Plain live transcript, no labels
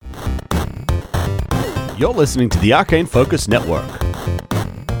You're listening to the Arcane Focus Network.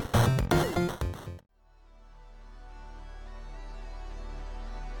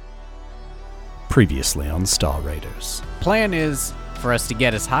 Previously on Star Raiders. Plan is for us to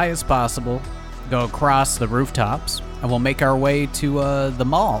get as high as possible, go across the rooftops, and we'll make our way to the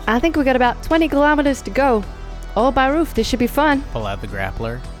mall. I think we got about 20 kilometers to go. All by roof. This should be fun. Pull out the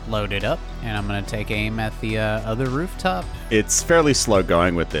grappler, load it up, and I'm going to take aim at the other rooftop. It's fairly slow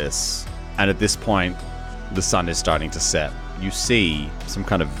going with this, and at this point, the sun is starting to set. You see some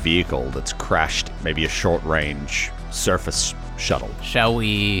kind of vehicle that's crashed, maybe a short-range surface shuttle. Shall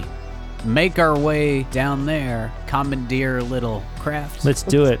we make our way down there, commandeer a little craft? Let's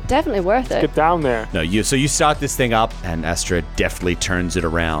do it. Definitely worth it. Get down there. No, so you start this thing up, and Astra deftly turns it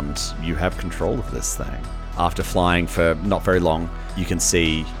around. You have control of this thing. After flying for not very long, you can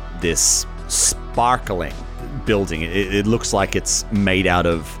see this sparkling building. It looks like it's made out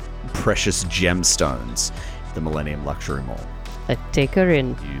of precious gemstones. The Millennium Luxury Mall. Let's take her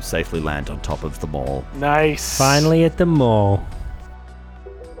in. You safely land on top of the mall. Nice. Finally at the mall.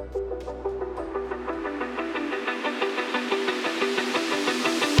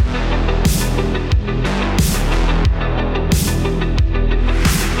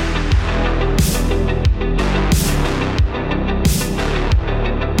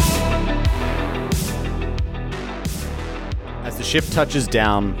 As the ship touches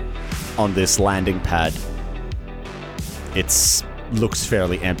down on this landing pad, it looks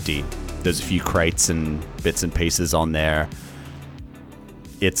fairly empty. There's a few crates and bits and pieces on there.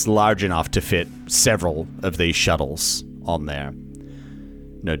 It's large enough to fit several of these shuttles on there.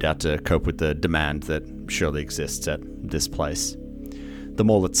 No doubt to cope with the demand that surely exists at this place. The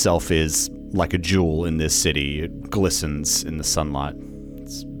mall itself is like a jewel in this city. It glistens in the sunlight.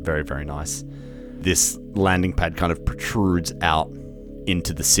 It's very, very nice. This landing pad kind of protrudes out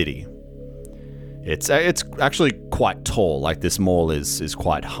into the city. It's actually quite tall. Like, this mall is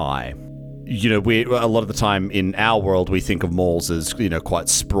quite high. You know, a lot of the time in our world we think of malls as, you know, quite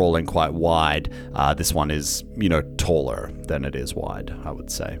sprawling, quite wide. This one is, you know, taller than it is wide, I would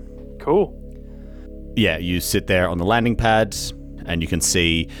say. Cool. Yeah, you sit there on the landing pad, and you can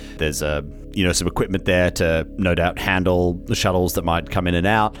see there's some equipment there to no doubt handle the shuttles that might come in and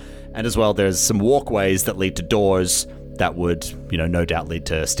out. And as well, there's some walkways that lead to doors that would, you know, no doubt lead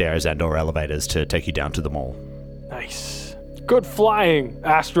to stairs and or elevators to take you down to the mall. Nice. Good flying,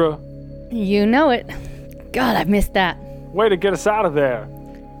 Astra. You know it. God, I missed that. Way to get us out of there.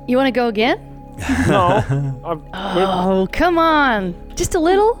 You want to go again? No. Oh, come on. Just a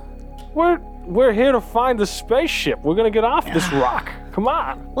little? We're here to find the spaceship. We're going to get off this rock. Come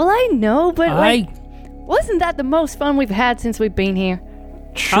on. Well, I know, but wasn't that the most fun we've had since we've been here?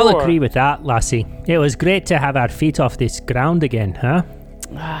 Sure. I'll agree with that, lassie. It was great to have our feet off this ground again, huh?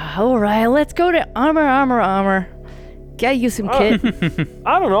 All right, let's go to armor. Get you some kit.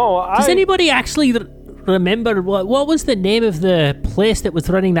 I don't know. Does anybody actually remember what was the name of the place that was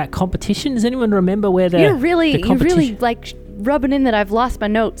running that competition? Does anyone remember where You're really like rubbing in that I've lost my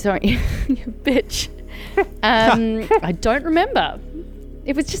notes, aren't you? You bitch. I don't remember.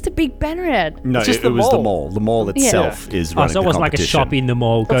 It was just a big banner ad. No, it was the mall. The mall itself is running so it the wasn't like a competition. shop in the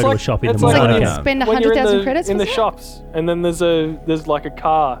mall. Go to a shop in the mall. It's like Okay. you spend When you're 100,000 credits in the was it? shops, and then there's like a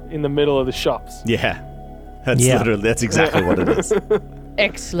car in the middle of the shops. Yeah. That's exactly what it is.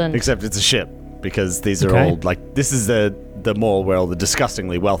 Excellent. Except it's a ship, because these are all, like, this is the mall where all the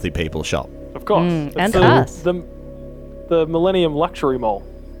disgustingly wealthy people shop. Of course. And us. The Millennium Luxury Mall.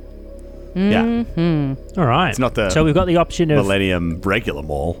 Yeah. All right. It's not the So we've got the option of Millennium regular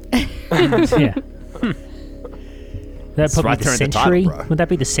mall. yeah. That'd probably right the there in the Century. title, bro. Would that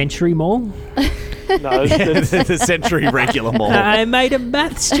be the Century Mall? No, it's The Century regular mall. I made a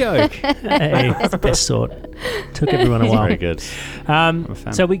maths joke. Hey, it's the best sort. Took everyone a while. Very good.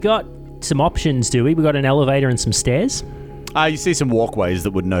 So we got some options, do we? We got an elevator and some stairs. You see some walkways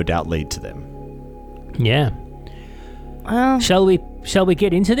that would no doubt lead to them. Yeah. Shall we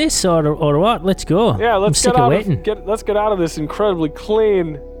get into this or what? Let's go. yeah, I'm let's sick get of out waiting. let's get out of this incredibly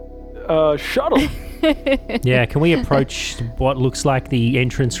clean shuttle. Yeah, can we approach what looks like the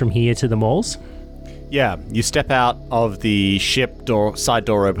entrance from here to the malls? Yeah, you step out of the ship door, side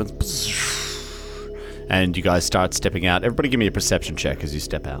door opens, and you guys start stepping out. Everybody give me a perception check as you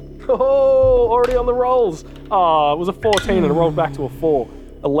step out. Oh, already on the rolls. It was a 14 and it rolled back to a 4.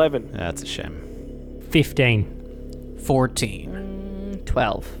 11. That's a shame. 15. 14.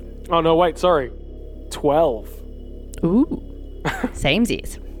 12. Oh, no, wait, sorry. 12. Ooh.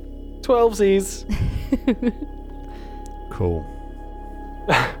 Samesies. 12sies. Cool.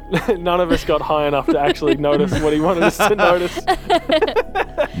 None of us got high enough to actually notice what he wanted us to notice.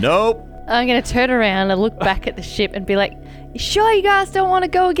 Nope. I'm going to turn around and look back at the ship and be like, "You sure you guys don't want to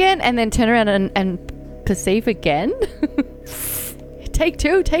go again?" And then turn around and perceive again. Take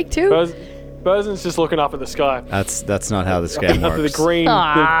two. Burzen's just looking up at the sky. That's not how this game Up at works. the green,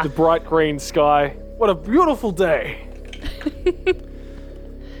 the bright green sky. What a beautiful day.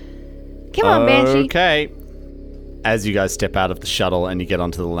 Come on, Banshee. Okay. As you guys step out of the shuttle and you get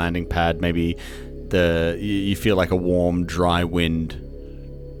onto the landing pad, maybe you feel like a warm, dry wind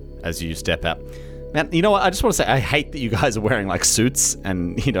as you step out. Man, you know what? I just want to say I hate that you guys are wearing like suits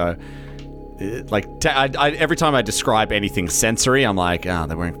and, you know, like every time I describe anything sensory, I'm like, they're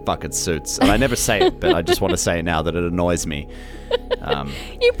wearing fucking suits. And I never say it, but I just want to say it now that it annoys me.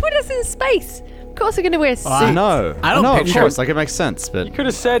 You put us in space. Of course we're going to wear suits. I know. I don't of picture- course. Like, it makes sense, but... You could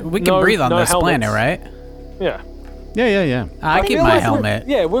have said We can breathe on no this helmets. planet, right? Yeah. Yeah. I keep feel my like helmet.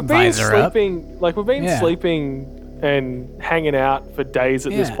 we've been visor up. sleeping. Like we've been Yeah. sleeping and hanging out for days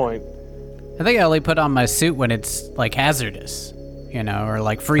at this Yeah. point. I think I only put on my suit when it's like hazardous, you know, or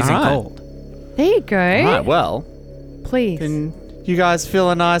like freezing Alright. cold. There you go. All right, well, Please. then you guys feel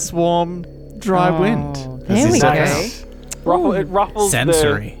a nice, warm, dry wind. there as you we step go. out. It ruffles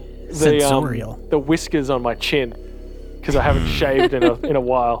Sensory. Sensorial. the whiskers on my chin because I haven't shaved in a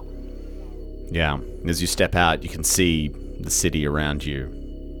while. Yeah, as you step out, you can see the city around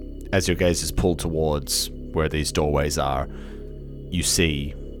you. As your gaze is pulled towards where these doorways are, you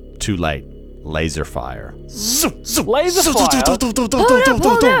see, too late, laser fire. Laser fire.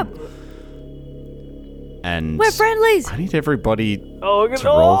 Hold up. And We're friendlies. I need everybody Oh, to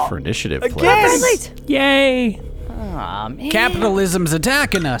roll for initiative, please. again. Friendlies. Yay! Aw, man. Capitalism's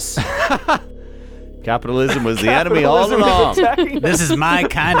attacking us. Capitalism was the enemy all Capitalism is along. attacking us. This is my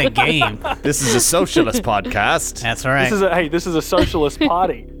kind of game. This is a socialist podcast. That's right. This is a socialist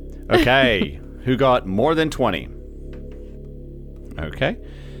party. Okay, who got more than 20? Okay,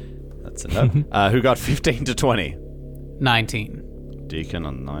 that's enough. Who got 15 to 20? 19. Deacon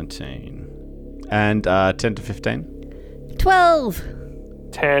on 19. And 10 to 15? 12.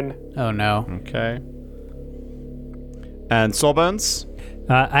 10. Oh no. Okay. And Sawbones?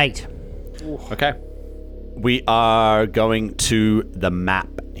 8. Okay. We are going to the map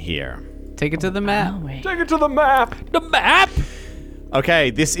here. Take it to the map. Take it to the map. The map!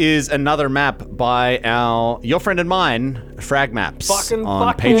 Okay, this is another map by your friend and mine, Frag Maps, Fucking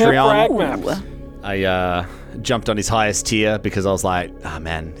on frag Patreon. maps. I jumped on his highest tier because I was like,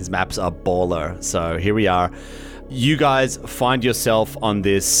 man, his maps are baller. So here we are. You guys find yourself on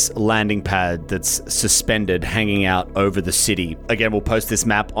this landing pad that's suspended, hanging out over the city. Again, we'll post this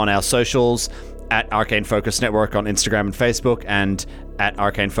map on our socials at Arcane Focus Network on Instagram and Facebook, and at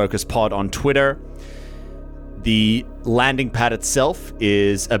Arcane Focus Pod on Twitter. The landing pad itself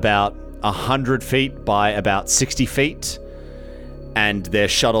is about 100 feet by about 60 feet. And their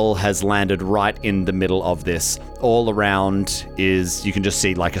shuttle has landed right in the middle of this. All around you can just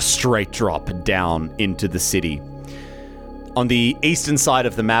see like a straight drop down into the city. On the eastern side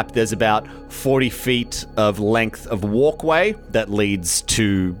of the map, there's about 40 feet of length of walkway that leads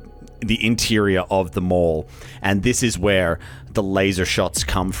to the interior of the mall. And this is where the laser shots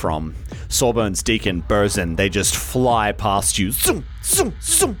come from. Sawbones, Deacon, Burzen, they just fly past you. Zoom, zoom,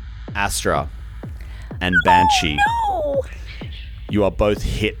 zoom. Astra and Banshee. Oh, You are both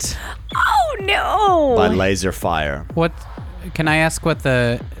hit no. by laser fire. What? Can I ask what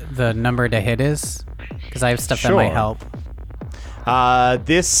the number to hit is? Because I have stuff that might Sure. help.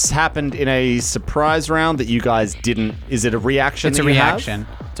 This happened in a surprise round that you guys didn't... Is it a reaction It's a that you have? reaction.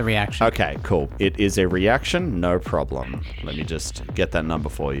 It's a reaction. Okay, cool. It is a reaction, no problem. Let me just get that number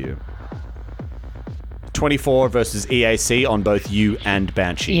for you. 24 versus EAC on both you and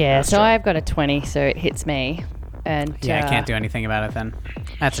Banshee. Yeah, so Astra. I've got a 20, so it hits me. And Yeah, I can't do anything about it then.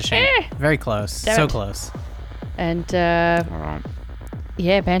 That's a shame. Very close. Damn So it. close. And All right.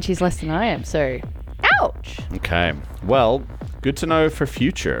 yeah, Banshee's less than I am, so ouch. Okay. Well, good to know for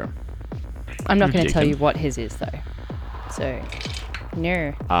future. I'm not going to tell Deacon. you what his is though. So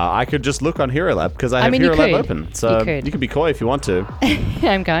no. I could just look on Hero Lab because I have mean, you Hero Lab could. open. So You could. you can be coy if you want to.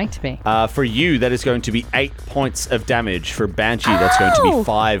 I'm going to be. For you, that is going to be 8 points of damage. For Banshee, that's going to Ow! be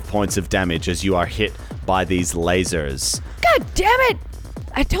 5 points of damage as you are hit by these lasers. God damn it!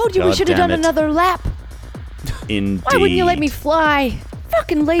 I told you we God should have damn done it. another lap. Indeed. Why wouldn't you let me fly?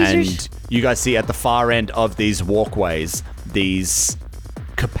 Fucking lasers. And you guys see at the far end of these walkways, these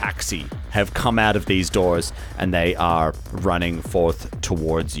Capaxi have come out of these doors and they are running forth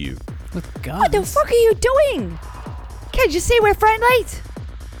towards you. With guns. What the fuck are you doing? Can't you see we're friendlies?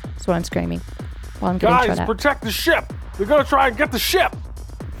 That's what I'm screaming. While I'm getting Guys, shot at. protect the ship. We're gonna try and get the ship.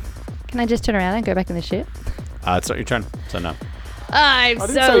 Can I just turn around and go back in the ship? It's not your turn, so no. I'm I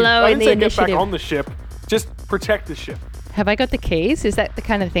didn't so say, low I in didn't the say initiative. get back on the ship. Just protect the ship. Have I got the keys? Is that the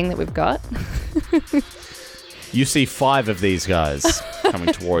kind of thing that we've got? You see 5 of these guys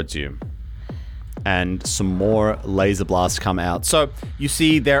coming towards you. And some more laser blasts come out. So you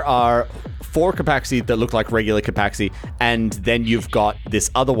see there are 4 Capaxi that look like regular Capaxi, and then you've got this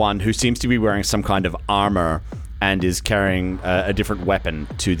other one who seems to be wearing some kind of armor and is carrying a different weapon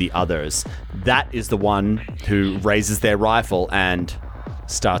to the others. That is the one who raises their rifle and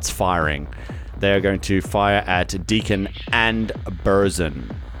starts firing. They are going to fire at Deacon and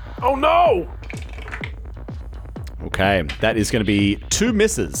Burzin. Oh no! Okay, that is going to be 2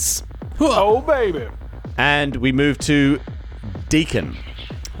 misses. Oh baby. And we move to Deacon.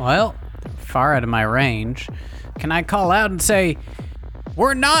 Well, far out of my range. Can I call out and say,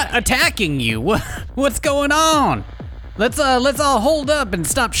 "We're not attacking you. What's going on? Let's all hold up and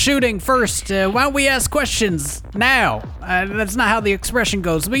stop shooting first. Why don't we ask questions now?" That's not how the expression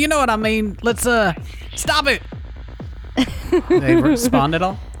goes, but you know what I mean. Let's stop it. They respond at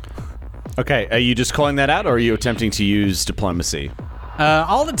all? Okay, are you just calling that out, or are you attempting to use diplomacy?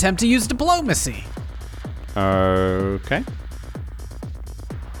 I'll attempt to use diplomacy. Okay.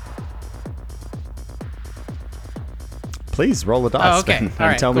 Please roll a dice, Oh, okay. Ben, All and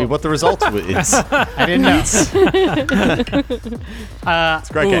right, tell me cool. what the result is. I didn't know. It's a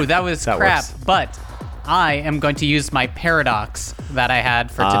great Ooh, game. that was That crap. works. But I am going to use my paradox that I had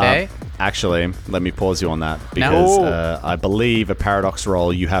for today. Actually, let me pause you on that because No. I believe a paradox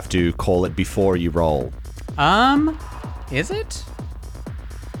roll, you have to call it before you roll. Is it?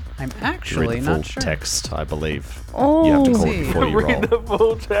 I'm Read actually the full not sure. text, I believe. Oh. You have to call it See. before you roll. Read the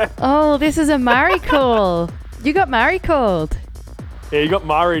full text. Oh, this is a Mari call. You got Mari called. Yeah, you got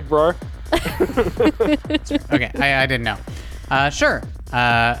married, bro. Okay, I didn't know. Sure.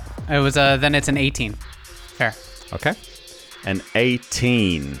 It was then it's an 18. Fair. Okay. An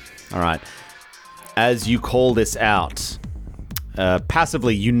 18. All right. As you call this out,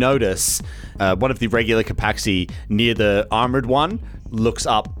 passively you notice one of the regular Capaxi near the armored one looks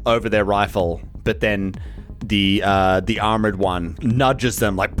up over their rifle, but then the armored one nudges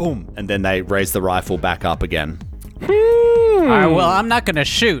them like boom, and then they raise the rifle back up again. All right, well, I'm not going to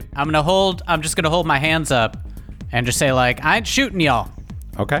shoot. I'm just going to hold my hands up and just say, like, I ain't shooting y'all.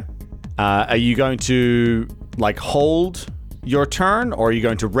 Okay. Are you going to like hold your turn, or are you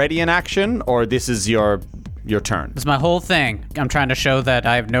going to ready an action, or this is your turn? It's my whole thing. I'm trying to show that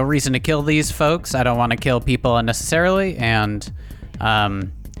I have no reason to kill these folks. I don't want to kill people unnecessarily, and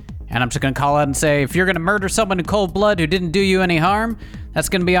I'm just gonna call out and say, if you're gonna murder someone in cold blood who didn't do you any harm, that's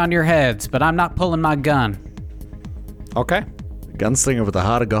gonna be on your heads. But I'm not pulling my gun. Okay. Gunslinger with a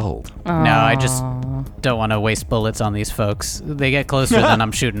heart of gold. No, I just don't want to waste bullets on these folks. They get closer than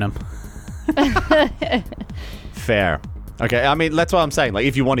I'm shooting them. Fair. Okay, I mean, that's what I'm saying. Like,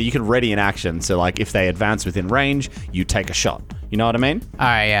 if you want to, you can ready an action. So, like, if they advance within range, you take a shot. You know what I mean? All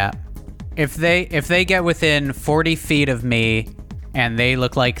right, yeah. If they get within 40 feet of me, and they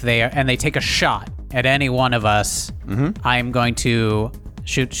look like they are, and they take a shot at any one of us, I am going to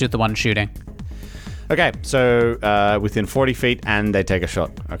shoot the one shooting. Okay, so within 40 feet, and they take a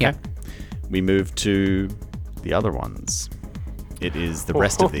shot. Okay. Yeah. We move to the other ones. It is the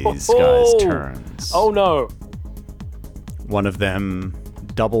rest of these guys' turns. Oh no. One of them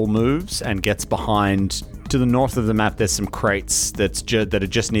double moves and gets behind. To the north of the map, there's some crates that are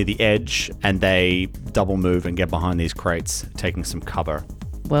just near the edge, and they double move and get behind these crates, taking some cover.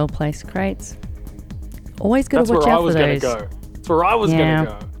 Well placed crates. Always got That's to watch where I out for was gonna those. go. That's where I was Yeah.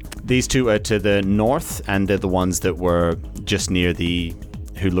 gonna go. These two are to the north, and they're the ones that were just near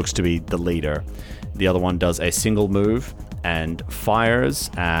who looks to be the leader. The other one does a single move and fires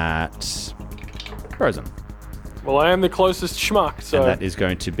at Frozen. Well, I am the closest schmuck, so And that is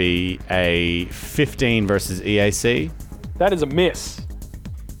going to be a 15 versus EAC. that is a miss.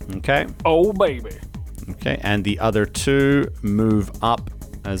 Okay. Oh baby. Okay, and the other two move up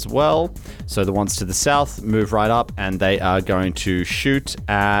as well. So the ones to the south move right up, and they are going to shoot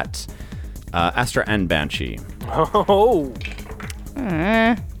at Astra and Banshee. Oh.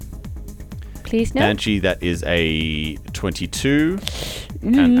 Please no. Banshee, that is a 22,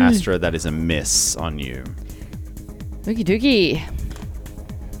 and Astra, that is a miss on you. Oogie doogie.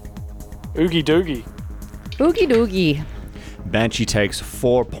 Oogie doogie. Oogie doogie. Banshee takes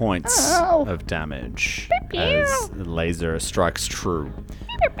 4 points Oh. of damage as the laser strikes true.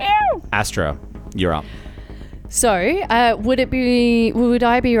 Astra, you're up. So, would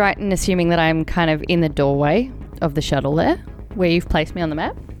I be right in assuming that I'm kind of in the doorway of the shuttle there, where you've placed me on the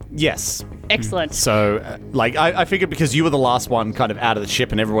map? Yes. Excellent. So, I figured because you were the last one kind of out of the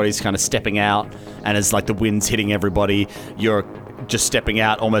ship and everybody's kind of stepping out, and as, like, the wind's hitting everybody, you're just stepping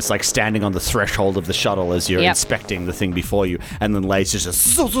out, almost like standing on the threshold of the shuttle as you're Yep. inspecting the thing before you, and then Lay's just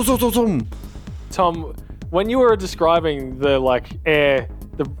zoom, zoom, zoom, zoom, zoom. Tom, when you were describing the air,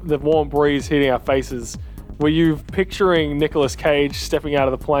 the warm breeze hitting our faces, were you picturing Nicolas Cage stepping out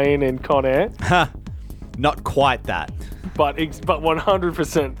of the plane in Con Air? Not quite that. But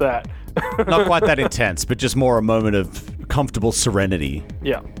 100% that. Not quite that intense, but just more a moment of comfortable serenity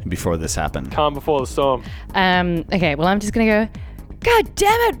Yeah. before this happened. Calm before the storm. Okay, well, I'm just going to go, God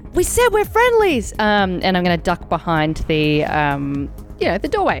damn it, we said we're friendlies. And I'm going to duck behind the, the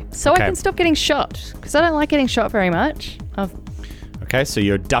doorway so Okay. I can stop getting shot. Because I don't like getting shot very much. Okay, so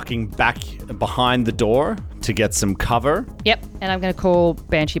you're ducking back behind the door to get some cover. Yep, and I'm going to call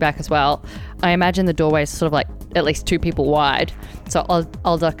Banshee back as well. I imagine the doorway is sort of like at least 2 people wide. So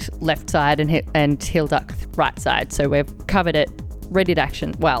I'll duck left side and he'll duck right side. So we've covered it, ready to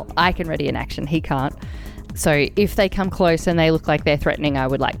action. Well, I can ready an action, he can't. So if they come close and they look like they're threatening, I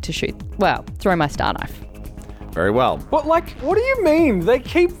would like to throw my star knife. Very well. But what do you mean? They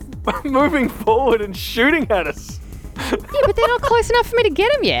keep moving forward and shooting at us. Yeah, but they're not close enough for me to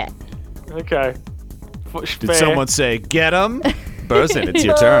get them yet. Okay. Did someone say, get him? Burzin, it's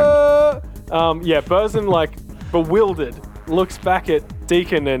your turn. Burzin, bewildered, looks back at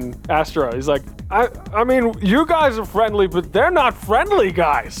Deacon and Astro. He's like, I mean, you guys are friendly, but they're not friendly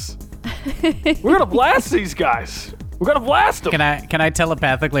guys. We're gonna blast these guys. We're gonna blast them. Can I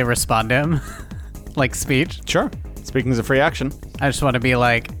telepathically respond to him? Like speech? Sure. Speaking as a free action. I just want to be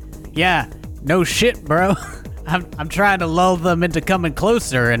like, yeah, no shit, bro. I'm trying to lull them into coming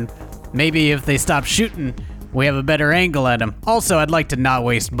closer, and maybe if they stop shooting, we have a better angle at them. Also, I'd like to not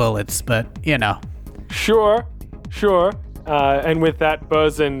waste bullets, but, Sure. And with that,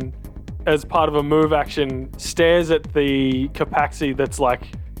 Burzin, as part of a move action, stares at the Capaxi that's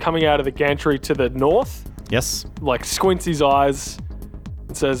coming out of the gantry to the north, Yes. squints his eyes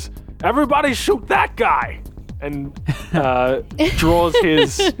and says, "Everybody shoot that guy!" And draws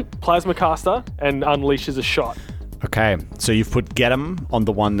his plasma caster and unleashes a shot. Okay, so you've put get him on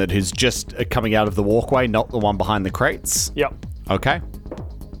the one that is just coming out of the walkway, not the one behind the crates. Yep. Okay.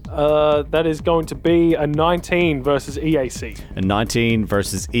 That is going to be a 19 versus EAC. A 19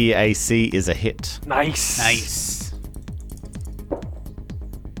 versus EAC is a hit. Nice.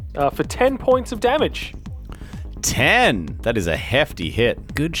 For 10 points of damage. 10. That is a hefty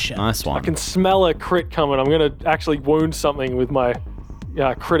hit. good shot. Nice one. I can smell a crit coming. I'm going to actually wound something with my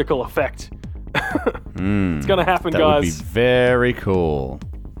critical effect. It's going to happen, That guys. would be very cool.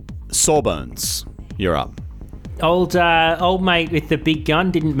 Sawbones, you're up. Old mate with the big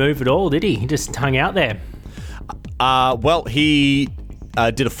gun didn't move at all, did he? He just hung out there. Well, he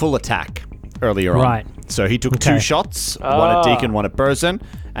did a full attack earlier on. Right. So he took Okay. 2 shots, one at Deacon, one at Burzin,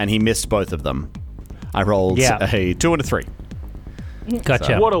 and he missed both of them. I rolled a 2 and a 3.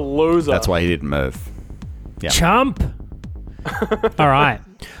 Gotcha. What a loser. That's why he didn't move. Yeah. Chump. All right.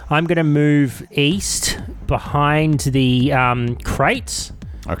 I'm going to move east behind the crates.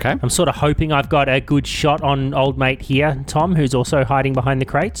 Okay. I'm sort of hoping I've got a good shot on old mate here, Tom, who's also hiding behind the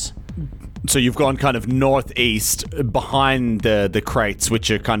crates. So you've gone kind of northeast behind the crates, which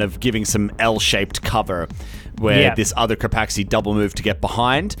are kind of giving some L-shaped cover where this other Capaxi double moved to get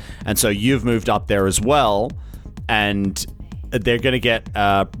behind. And so you've moved up there as well. And they're going to get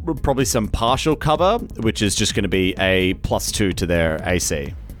probably some partial cover, which is just going to be a +2 to their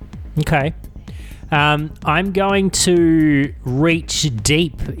AC. Okay. I'm going to reach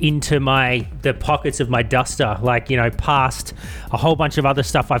deep into the pockets of my duster, past a whole bunch of other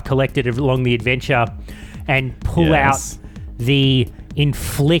stuff I've collected along the adventure, and pull out the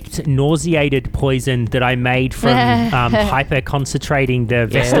inflict nauseated poison that I made from hyper concentrating the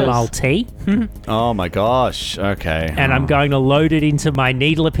Vestamal tea. Oh my gosh. Okay. And I'm going to load it into my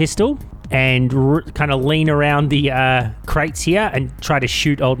needler pistol and kind of lean around the crates here and try to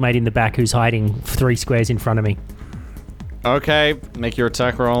shoot old mate in the back who's hiding 3 squares in front of me. Okay. Make your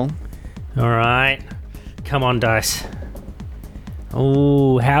attack roll. All right. Come on, dice.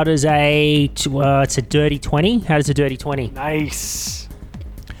 Oh, how does it's a dirty 20? How does a dirty 20? Nice.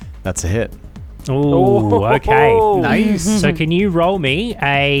 That's a hit. Oh, okay. Nice. So can you roll me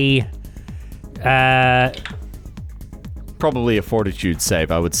a... Probably a fortitude save,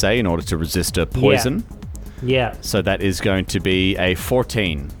 I would say, in order to resist a poison. Yeah, So that is going to be a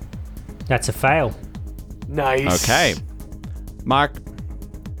 14. that's a fail. Nice. Okay. Mark,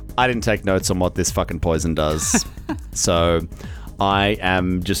 I didn't take notes on what this fucking poison does. So I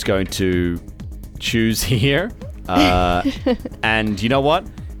am just going to choose here. And you know what?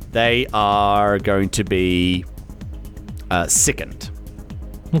 They are going to be sickened.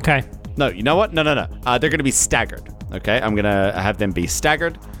 Okay. No, you know what? No. They're going to be staggered. Okay, I'm going to have them be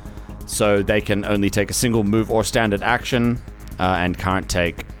staggered. So they can only take a single move or standard action and can't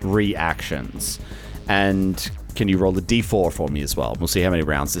take reactions. And can you roll the d4 for me as well? We'll see how many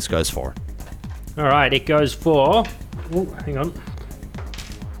rounds this goes for. All right, it goes for... Ooh, hang on.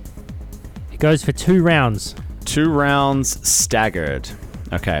 It goes for 2 rounds. 2 rounds staggered.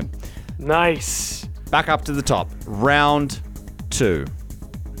 Okay. Nice. Back up to the top. Round 2.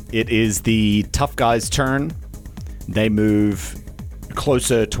 It is the tough guy's turn. They move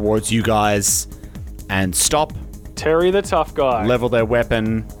closer towards you guys and stop, Terry the tough guy. level their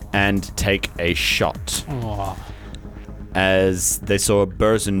weapon, and take a shot. As they saw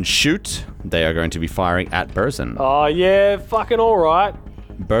Burzin shoot, they are going to be firing at Burzin. Oh, yeah, fucking all right.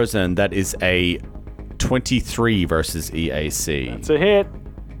 Burzin, that is a 23 versus EAC. It's a hit.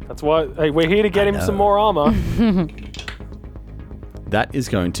 That's why we're here to get him some more armor. That is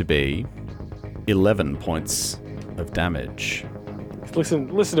going to be 11 points of damage. Listen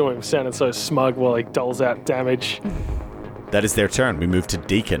to him sounding so smug while he doles out damage. That is their turn. We move to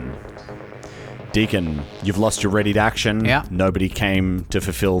Deacon. Deacon, you've lost your readied action. Yeah. Nobody came to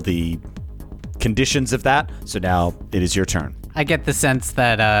fulfill the conditions of that, so now it is your turn. I get the sense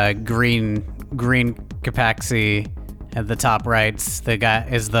that green Capaxi at the top right's the guy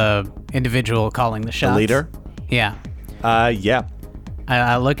is the individual calling the shots. The leader? Yeah. Yeah.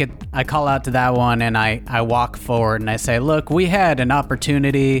 I call out to that one and I walk forward and I say, look, we had an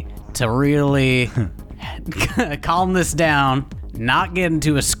opportunity to really calm this down, not get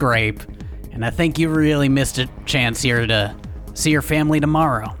into a scrape, and I think you really missed a chance here to see your family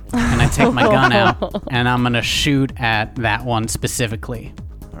tomorrow. And I take my gun out and I'm gonna shoot at that one specifically.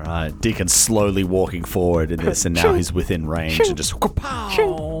 All right. Deacon's slowly walking forward in this, and now he's within range and just... You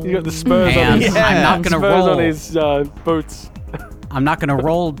got the spurs on And his, I'm not gonna spurs roll. on his boots. I'm not gonna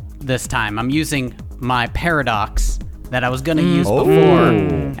roll this time. I'm using my paradox that I was gonna use Oh. before,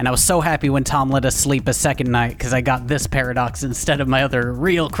 and I was so happy when Tom let us sleep a second night because I got this paradox instead of my other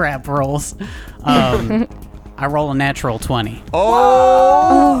real crap rolls. I roll a natural 20.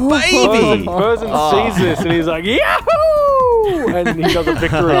 Oh, baby! Burzin sees this and he's like, Yahoo! And he does a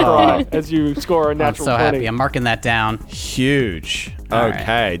victory cry as you score a I'm natural so 20. happy. I'm marking that down. Huge. All right.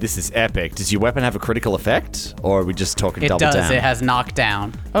 Okay, this is epic. Does your weapon have a critical effect, or are we just talking It double does. down? It has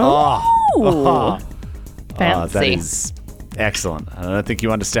knockdown. Oh, Fancy. that is excellent. I don't think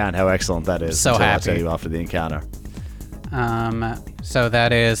you understand how excellent that is. So until I happy. tell you after the encounter. So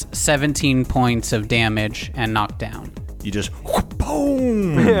that is 17 points of damage and knockdown. You just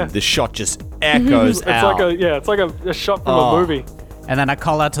boom. Yeah. The shot just echoes It's out. like a shot from a movie. And then I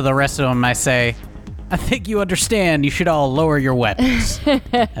call out to the rest of them and I say, I think you understand you should all lower your weapons.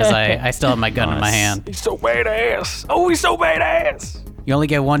 As I still have my gun in my Nice. hand. He's so badass. Oh, he's so badass. You only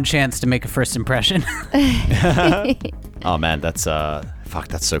get one chance to make a first impression. Oh man, that's fuck.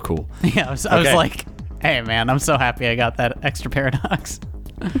 That's so cool. Yeah, I was Okay. like, hey man, I'm so happy I got that extra paradox.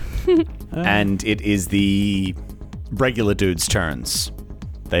 And it is the regular dudes' turns.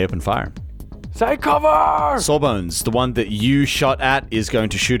 They open fire. Say cover! Sawbones, the one that you shot at, is going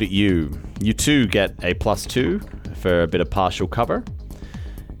to shoot at you. You two get a +2 for a bit of partial cover.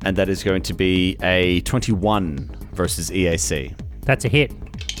 And that is going to be a 21 versus EAC. That's a hit.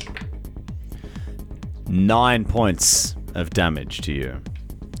 9 points of damage to you.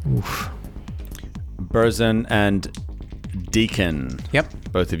 Burzin and Deacon.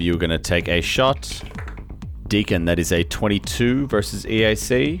 Yep. Both of you are going to take a shot. Deacon, that is a 22 versus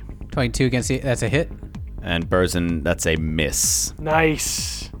EAC. 22 against the, that's a hit. And Burzin, that's a miss.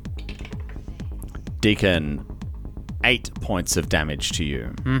 Nice. Deacon, 8 points of damage to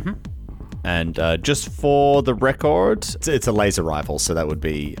you. Mm-hmm. And just for the record, it's a laser rifle, so that would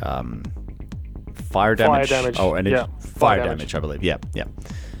be fire damage. Oh, and Yeah, fire fire damage, I believe. Yeah.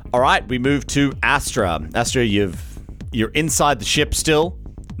 All right, we move to Astra. Astra, you're inside the ship still.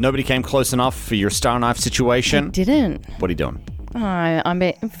 Nobody came close enough for your star knife situation. Didn't. What are you doing? I'm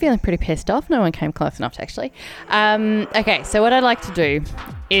feeling pretty pissed off. No one came close enough, actually. Okay, so what I'd like to do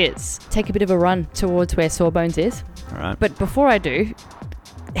is take a bit of a run towards where Sawbones is. All right. But before I do,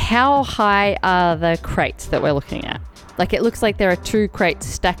 how high are the crates that we're looking at? Like, it looks like there are 2 crates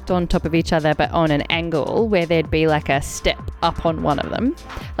stacked on top of each other, but on an angle where there'd be like a step up on one of them.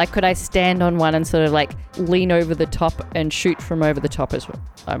 Like, could I stand on one and sort of like lean over the top and shoot from over the top is what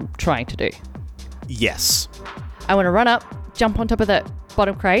I'm trying to do. Yes. I want to run up, jump on top of the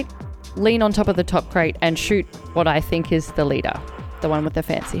bottom crate, lean on top of the top crate, and shoot what I think is the leader, the one with the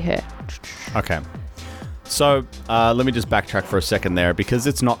fancy hair. Okay. So let me just backtrack for a second there, because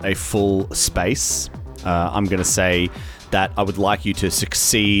it's not a full space. I'm going to say that I would like you to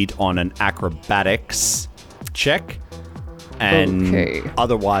succeed on an acrobatics move check. And Okay.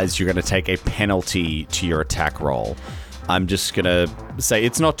 otherwise, you're going to take a penalty to your attack roll. I'm just going to say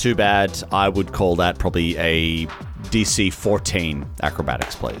it's not too bad. I would call that probably a DC 14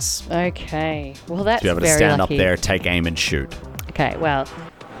 acrobatics, please. Okay. Well, that's To be able to very stand lucky. up there, take aim, and shoot. Okay, well,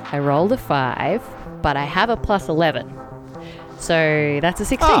 I rolled a 5, but I have a plus 11. So that's a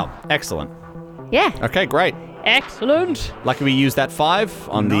 16. Oh, excellent. Yeah. Okay, great. Excellent. Lucky we used that 5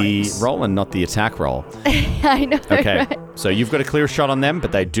 on the roll and not the attack roll. I know. Okay, Right? so you've got a clear shot on them,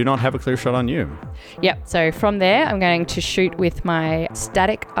 but they do not have a clear shot on you. Yep. So from there, I'm going to shoot with my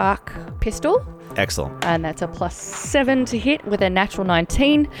static arc pistol. Excellent. And that's a plus 7 to hit with a natural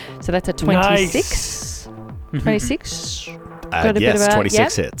 19. So that's a 26. 26. Got a bit Yes, of a-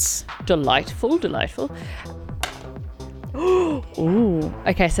 26 yep. hits. Delightful. Ooh.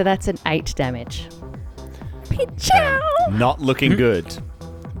 Okay, so that's an 8 damage. Pichow! Not looking good.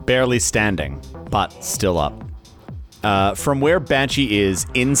 Barely standing, but still up. From where Banshee is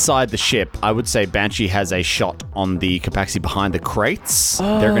inside the ship, I would say Banshee has a shot on the Capaxi behind the crates.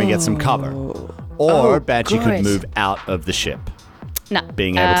 They're going to get some cover. Or Banshee could good. move out of the ship, No.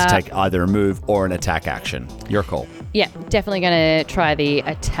 being able to take either a move or an attack action. Your call. Yeah, definitely going to try the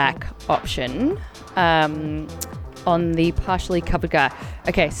attack option on the partially covered guy.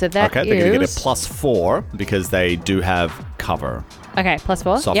 Okay, so that Okay, they're going to get is- a +4 because they do have cover, Okay, plus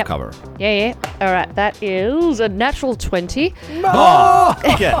 4. soft Yep. cover. Yeah. All right, that is a natural 20. Oh,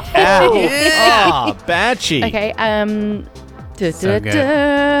 get out! Ah, Banshee. Okay, So good.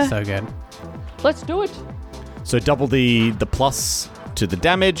 da-da-da. So good. Let's do it. So double the plus to the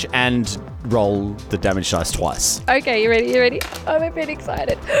damage and roll the damage dice twice. Okay, you ready? I'm a bit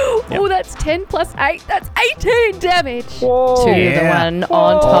excited. Oh, that's 10 plus 8. That's 18 damage Whoa. to Yeah. the one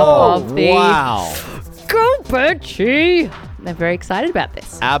on top of the Wow. Go Banshee. I'm very excited about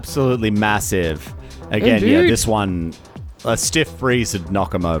this. Absolutely massive. Again, yeah, Indeed. this one, a stiff breeze would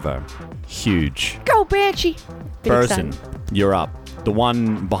knock him over. Huge. Go Banshee. Bit Burson, excited. you're up. The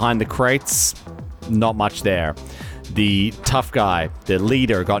one behind the crates, not much there. The tough guy, the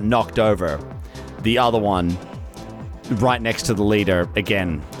leader, got knocked over. The other one, right next to the leader,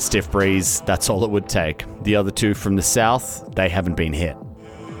 again, stiff breeze. That's all it would take. The other two from the south, they haven't been hit.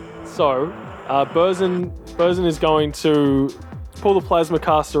 So, Burzin is going to pull the plasma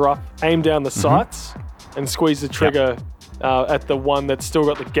caster up, aim down the sights, and squeeze the trigger at the one that's still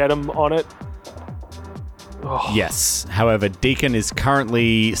got the get 'em on it. Yes. However, Deacon is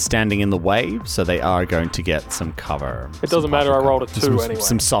currently standing in the way, so they are going to get some cover. It doesn't matter, I rolled a 2 some, anyway.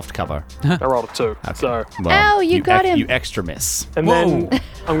 Some soft cover. I rolled a 2. So, Well, Ow, you got him. You extra miss. and Whoa. then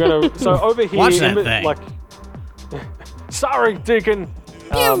I'm gonna. So over here, Watch that thing. like, sorry, Deacon.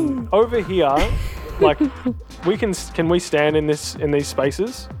 Over here, like, can we stand in these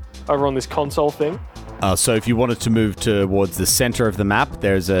spaces over on this console thing? So if you wanted to move towards the center of the map,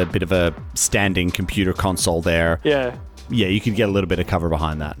 there's a bit of a standing computer console there. Yeah. Yeah, you could get a little bit of cover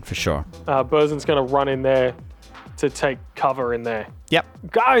behind that, for sure. Burzin's gonna run in there to take cover in there. Yep.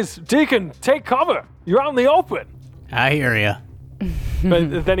 Guys, Deacon, take cover. You're out in the open. I hear ya.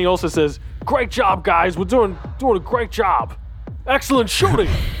 But then he also says, "Great job, guys. We're doing a great job. Excellent shooting."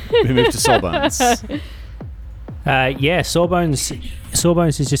 We move to Sawbones. Yeah, Sawbones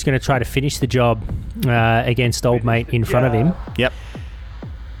is just going to try to finish the job against old mate in front of him. Yep.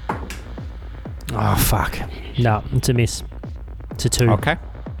 Oh, fuck. No, it's a miss. It's a 2. Okay.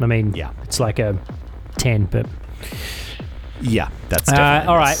 I mean, Yeah. it's like a 10, but... Yeah, that's definitely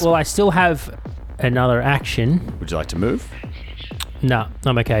all a right, miss. well, I still have another action. Would you like to move? No,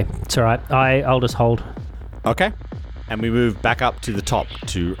 I'm okay. It's all right. I'll just hold. Okay. And we move back up to the top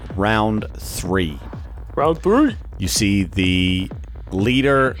to round 3. Round 3. You see the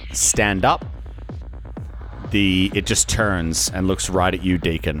leader stand up. It just turns and looks right at you,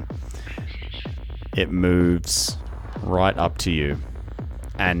 Deacon. It moves right up to you.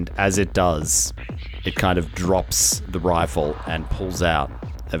 And as it does, it kind of drops the rifle and pulls out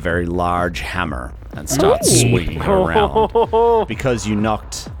a very large hammer and starts swinging it around. Because you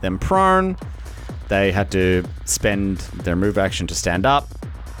knocked them prone, they had to spend their move action to stand up,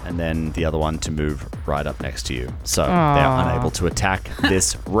 and then the other one to move right up next to you. So they're unable to attack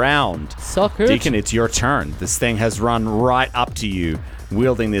this round. Suck it. Deacon, it's your turn. This thing has run right up to you,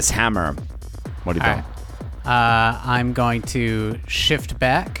 wielding this hammer. What do you do? I'm going to shift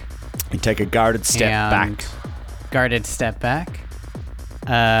back. You take a guarded step and back. Guarded step back.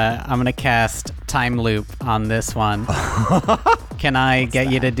 I'm going to cast Time Loop on this one. Can I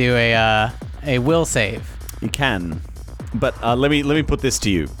get you to do a will save? You can. But let me put this to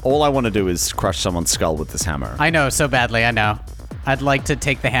you. All I want to do is crush someone's skull with this hammer. I know so badly, I know. I'd like to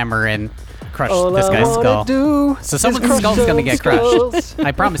take the hammer and crush All this I guy's wanna skull. do So is someone's crush skull's gonna some get skulls. crushed.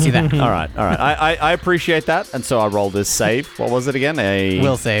 I promise you that. All right. I appreciate that, and so I roll this save. What was it again?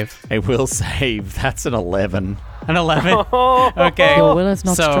 Will save. A will save. That's an 11. An 11. Okay. Your will is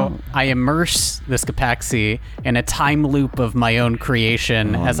not so strong. I immerse this Capaxi in a time loop of my own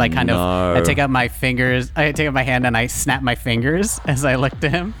creation as I kind no. of I take out my fingers, I take out my hand and I snap my fingers as I look to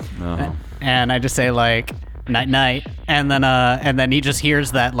him. Oh. And I just say like night night, and then he just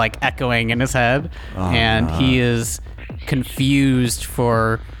hears that like echoing in his head, and he is confused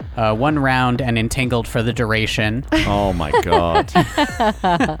for 1 round and entangled for the duration. Oh my god.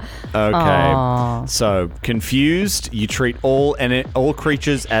 Okay. So confused. You treat all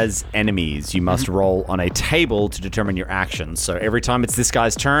creatures as enemies. You must roll on a table to determine your actions. So every time it's this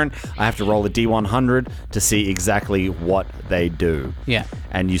guy's turn, I have to roll a D100 to see exactly what they do. Yeah.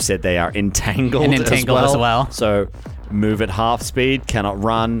 And you said they are entangled, And entangled as well. So move at half speed, cannot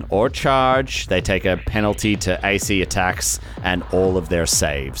run or charge. They take a penalty to AC attacks and all of their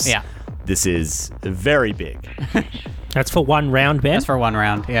saves. Yeah. This is very big. That's for 1 round, Ben. That's for 1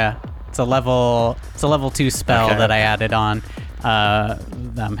 round. Yeah. It's a level 2 spell Okay. that I added on. That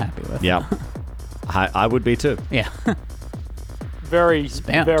I'm happy with. Yeah. I would be too. Yeah. Very,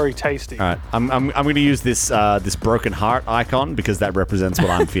 Spam. very tasty. All right. I'm going to use this this broken heart icon because that represents what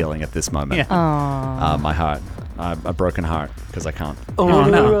I'm feeling at this moment. Yeah. My heart. A broken heart because I can't. Oh,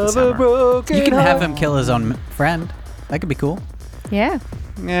 Owner no. of a broken You can have heart. him kill his own friend. That could be cool. Yeah.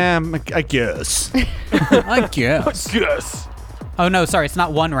 Yeah, I guess. I guess. Yes. Oh no, sorry, it's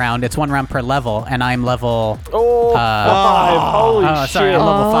not 1 round. It's 1 round per level, and I'm level. Oh, 5. Holy Oh, shit. sorry, I'm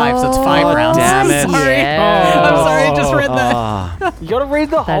level 5, so it's 5 rounds. damn it. Sorry. Yeah. I'm sorry, I just read that. You gotta read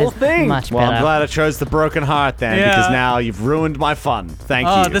the That whole is thing. much Well, I'm better. glad I chose the broken heart then Yeah. because now you've ruined my fun. Thank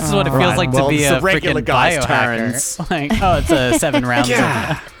Oh, you. this is what it feels Right, like well, to be it's a the regular freaking guy's biohacker. turns. Like, oh, it's a 7 rounds.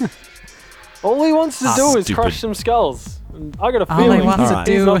 All he wants to Ah, do is stupid. crush some skulls. And I got a All he feeling wants to he's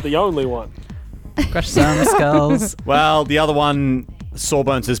do- not the only one. Crush some skulls. Well, the other one,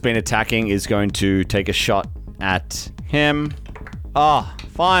 Sawbones has been attacking, is going to take a shot at him. Ah,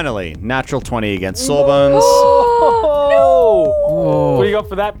 finally. Natural 20 against Sawbones. Oh! What do you got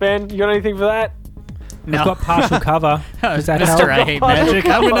for that, Ben? You got anything for that? No. I've got partial cover. Does that help? Mr. I hate magic.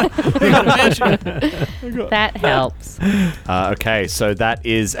 I'm gonna magic. That helps. Okay, so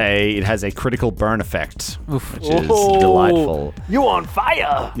it has a critical burn effect, Oof. which is Oh, delightful. You on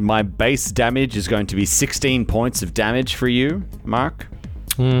fire! My base damage is going to be 16 points of damage for you, Mark.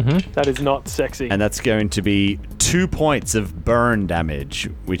 That is not sexy. And that's going to be 2 points of burn damage,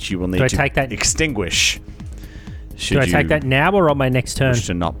 which you will need Do I to take that- extinguish. Should Do I you take that now or on my next turn? wish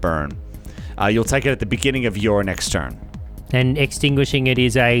to not burn? You'll take it at the beginning of your next turn. And extinguishing it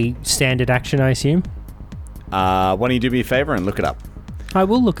is a standard action, I assume? Why don't you do me a favor and look it up? I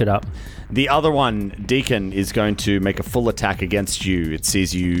will look it up. The other one, Deacon, is going to make a full attack against you. It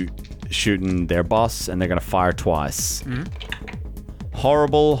sees you shooting their boss, and they're going to fire twice.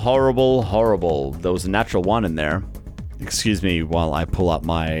 Horrible, horrible, horrible. There was a natural 1 in there. Excuse me while I pull up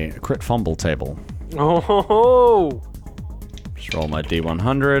my crit fumble table. Oh, Just roll my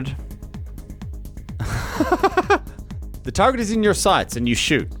D100. The target is in your sights and you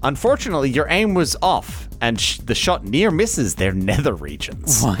shoot. Unfortunately, your aim was off and the shot near misses their nether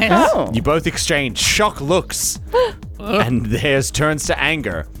regions. What? You both exchange shock looks and theirs turns to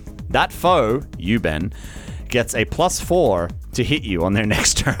anger. That foe, you, Ben, gets a +4 to hit you on their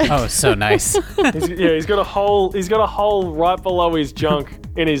next turn. Oh, so nice. he's got a hole. He's got a hole right below his junk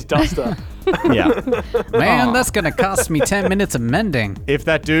in his duster. Yeah. Man, that's gonna cost me 10 minutes of mending. If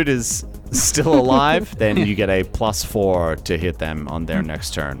that dude is still alive, then you get a +4 to hit them on their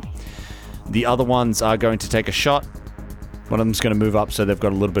next turn. The other ones are going to take a shot. One of them's going to move up so they've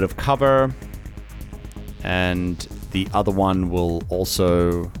got a little bit of cover. And the other one will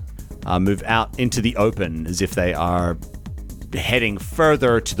also move out into the open as if they are heading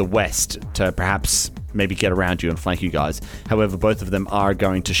further to the west to perhaps maybe get around you and flank you guys. However, both of them are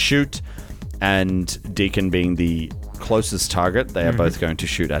going to shoot, and Deacon being the closest target, they are both going to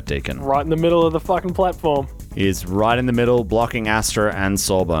shoot at Deacon. Right in the middle of the fucking platform. He is right in the middle, blocking Astra and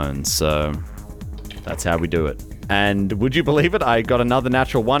Sawbones, so that's how we do it. And would you believe it? I got another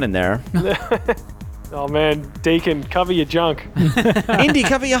natural 1 in there. Oh man, Deacon, cover your junk. Indy,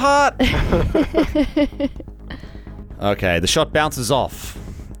 cover your heart! Okay, the shot bounces off.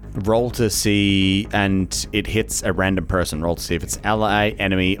 Roll to see, and it hits a random person. Roll to see if it's ally,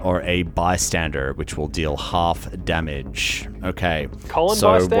 enemy, or a bystander, which will deal half damage. Okay. Colin so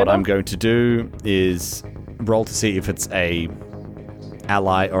bystander? what I'm going to do is roll to see if it's a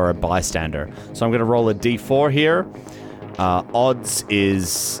ally or a bystander. So I'm going to roll a d4 here. Odds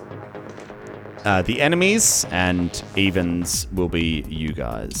is the enemies, and evens will be you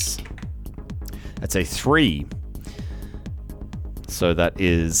guys. That's a 3. So that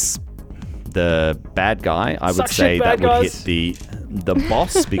is the bad guy. I would Suck say shit, that bad would guys. hit the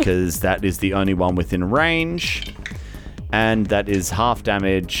boss because that is the only one within range. And that is half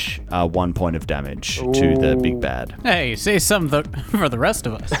damage, 1 point of damage to the big bad. Hey, say something for the rest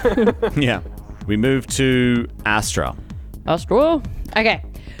of us. Yeah. We move to Astra. Astro. Okay.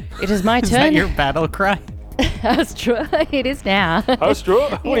 It is my Is turn. that your battle cry? Astro. It is now. Astro?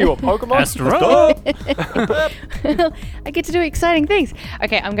 What are you, a Pokemon? Astro. I get to do exciting things.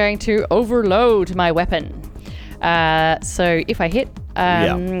 Okay, I'm going to overload my weapon. So if I hit,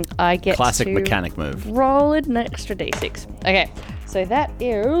 I get Classic to mechanic move. roll an extra d6. Okay, so that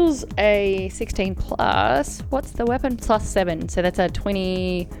is a 16 plus. What's the weapon? Plus 7. So that's a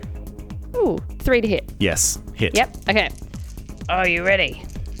 20. Ooh, 3 to hit. Yes. Hit. Yep. Okay. Are you ready?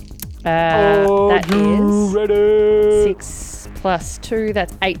 Are That you is ready? 6 plus 2.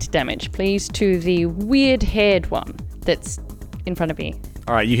 That's 8 damage, please, to the weird-haired one that's in front of me.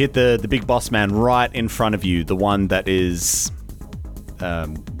 All right, you hit the big boss man right in front of you, the one that is,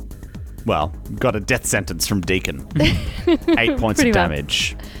 got a death sentence from Deacon. 8 points Pretty of well.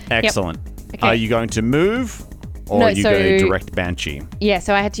 damage. Excellent. Okay. Are you going to move, or No, are you going to so- direct Banshee? Yeah,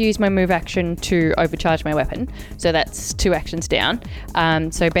 so I had to use my move action to overcharge my weapon. So that's 2 actions down.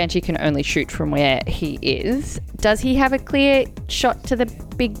 So Banshee can only shoot from where he is. Does he have a clear shot to the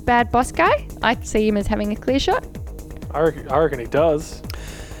big bad boss guy? I see him as having a clear shot. I reckon he does.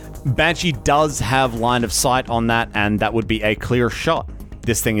 Banshee does have line of sight on that, and that would be a clear shot.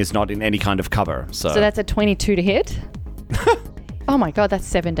 This thing is not in any kind of cover, so So that's a 22 to hit. Oh my god, that's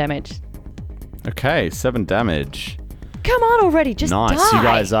 7 damage. okay. 7 damage. Come on already, just Nice. die. You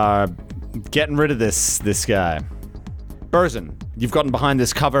guys are getting rid of this guy. Burzin, you've gotten behind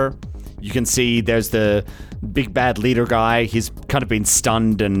this cover. You can see there's the big bad leader guy. He's kind of been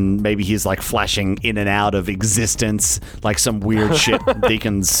stunned, and maybe he's like flashing in and out of existence, like some weird shit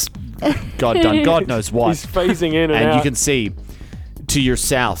Deacon's God knows what. He's phasing in and And out. you can see to your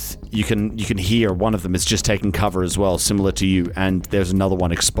south, you can hear one of them is just taking cover as well, similar to you, and there's another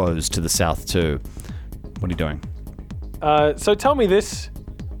one exposed to the south too. What are you doing? So tell me this,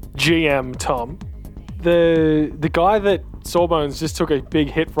 GM Tom. The guy that Sawbones just took a big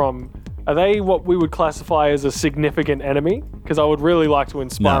hit from, are they what we would classify as a significant enemy? Because I would really like to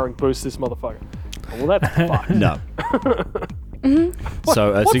inspire No. and boost this motherfucker. Well, that's fucked. No. So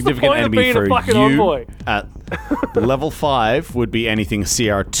a What's the significant point of enemy being a for fucking you envoy? at level 5 would be anything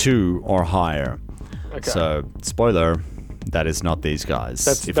CR2 or higher. Okay. So, spoiler, that is not these guys.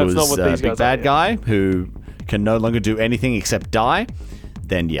 That's if not it was what a these big guys bad are, guy who can no longer do anything except die,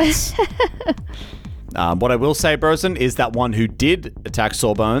 then yes. What I will say, Burzin, is that one who did attack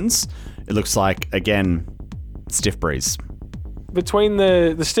Sawbones, it looks like, again, Stiff Breeze. Between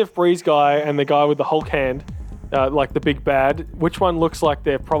the stiff breeze guy and the guy with the Hulk hand, like the big bad, which one looks like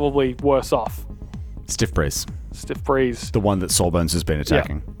they're probably worse off? Stiff Breeze. Stiff breeze. The one that Sawbones has been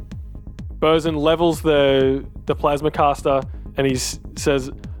attacking. Burzin levels the plasma caster and he says,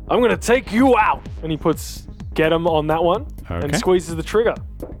 "I'm gonna take you out," and he puts get him on that one and Okay. squeezes the trigger.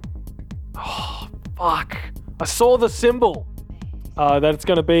 Oh fuck! I saw the symbol that it's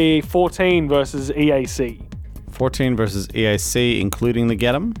gonna be 14 versus EAC, 14 versus EAC, including the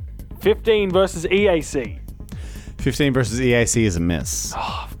get 'em. 15 versus EAC. 15 versus EAC is a miss.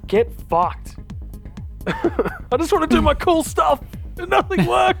 Get fucked. I just want to do my cool stuff and nothing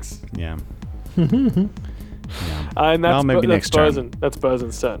works. Yeah. And that's, Well, maybe that's next turn. Burzin. That's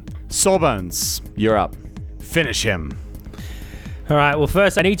Burzin's turn. Sawbones, you're up. Finish him. All right. Well,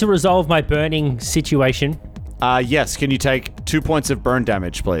 first I need to resolve my burning situation. Yes, can you take 2 points of burn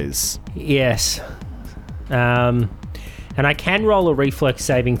damage, please? Yes. And I can roll a reflex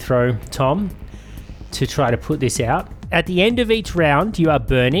saving throw, Tom, to try to put this out. At the end of each round you are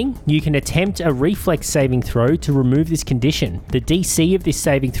burning, you can attempt a reflex saving throw to remove this condition. The DC of this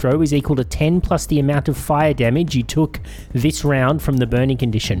saving throw is equal to 10 plus the amount of fire damage you took this round from the burning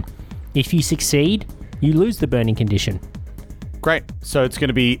condition. If you succeed, you lose the burning condition. Great. So it's going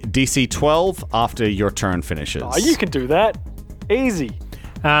to be DC 12 after your turn finishes. Oh, you can do that. Easy.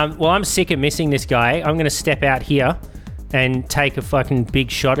 Well, I'm sick of missing this guy. I'm going to step out here and take a fucking big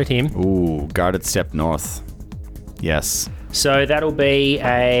shot at him. Ooh, guarded step north. Yes. So that'll be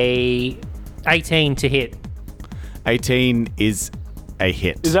a 18 to hit. 18 is a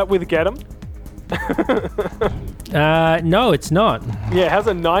hit. Is that with get him? No, it's not. Yeah, how's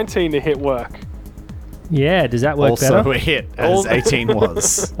a 19 to hit work? Yeah, does that work also better? a hit, as 18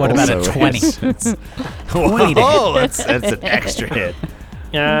 was. What about Also a 20? hit. 20 to Whoa, that's an extra hit.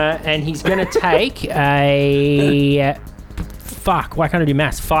 And he's going to take a... Fuck, why can't I do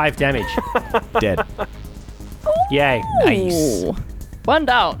maths? 5 damage. Dead. Yay. Nice. Ooh. One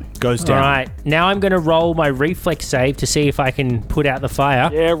down. Goes All down. right, now I'm going to roll my reflex save to see if I can put out the fire.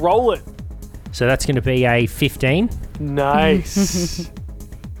 Yeah, roll it. So that's going to be a 15. Nice.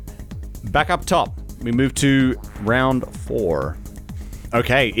 Back up top. We move to round 4.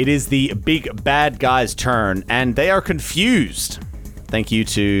 Okay, it is the big bad guy's turn, and they are confused. Thank you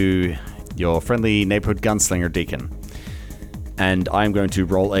to your friendly neighborhood gunslinger, Deacon. And I'm going to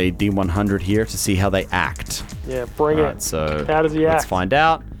roll a D100 here to see how they act. Yeah, bring All it. right, so How does he let's act? find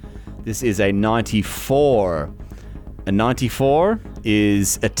out. This is a 94. A 94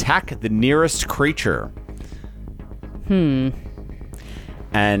 is attack the nearest creature. And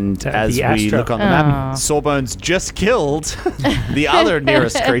as the we Astra. look on the map, Sawbones just killed the other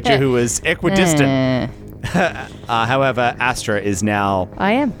nearest creature who was equidistant. However, Astra is now...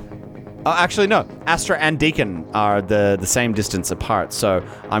 I am. Oh, actually, no. Astra and Deacon are the same distance apart. So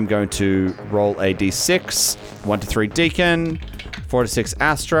I'm going to roll a d6. 1 to 3 Deacon. 4 to 6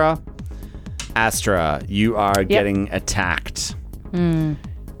 Astra. Astra, you are getting attacked.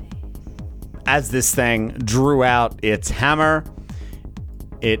 As this thing drew out its hammer,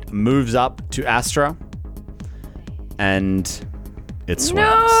 it moves up to Astra. And it swings.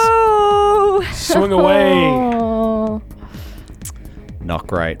 No! Swing away. Oh. Not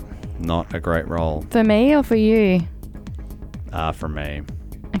great. Not a great roll For me or for you? for me.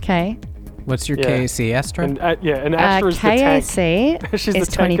 Okay. What's your Yeah. KAC, Astra? And Astra is the tank. KAC She's is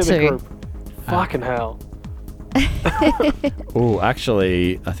the tank of the 22. group. Fucking hell. Oh,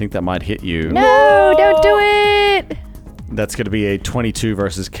 actually, I think that might hit you. No, don't do it! That's going to be a 22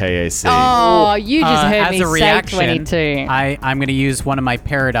 versus KAC. Oh, you just heard as me a reaction, say 22. I'm going to use one of my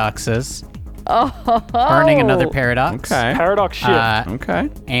paradoxes, Oh. burning another paradox. Okay. Paradox shift. Okay.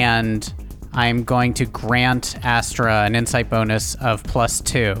 And I'm going to grant Astra an insight bonus of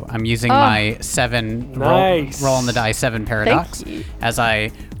 +2. I'm using my 7 Nice. roll on the die 7 paradox you. as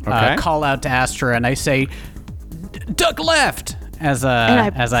I Okay. call out to Astra and I say, "Duck left!" As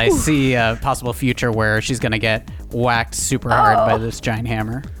And I see a possible future where she's gonna get whacked super hard by this giant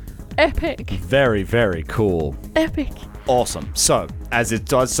hammer. Epic. Very, very cool. Epic. Awesome. So, as it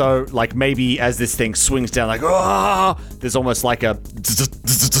does so, like maybe as this thing swings down, like, ah, there's almost like a,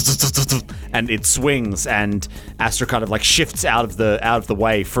 and it swings, and Astra kind of like shifts out of the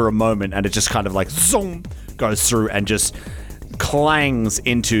way for a moment, and it just kind of like zoom goes through and just clangs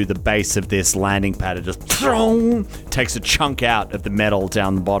into the base of this landing pad. It just takes a chunk out of the metal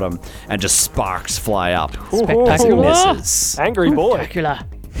down the bottom, and just sparks fly up. As it misses. Angry boy. Dracula.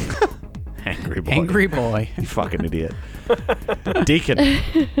 Angry boy. Angry boy. You fucking idiot. Deacon,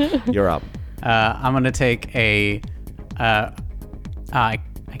 you're up. I'm gonna take a. I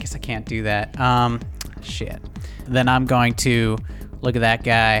guess I can't do that. Shit. Then I'm going to look at that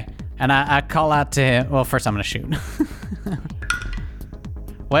guy, and I call out to him. Well, first I'm gonna shoot.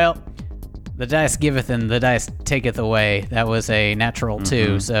 Well, the dice giveth and the dice taketh away. That was a natural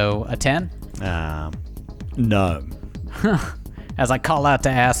 2, so a 10. No. As I call out to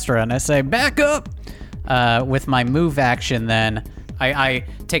Astra and I say, "Back up!" With my move action, then I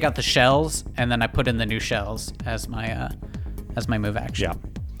take out the shells and then I put in the new shells as my move action. Yeah.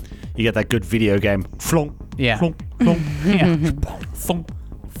 You get that good video game. Flunk, Yeah. flunk, flunk, Yeah. thunk,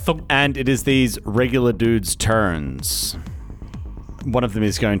 thunk. And it is these regular dudes' turns. One of them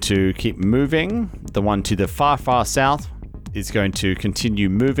is going to keep moving. The one to the far, far south is going to continue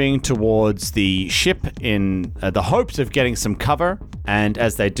moving towards the ship in the hopes of getting some cover. And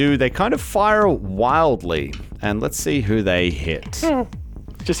as they do, they kind of fire wildly. And let's see who they hit.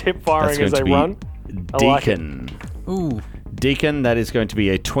 Just hip That's firing going as they to be run. I like it. Deacon. Ooh. Deacon, that is going to be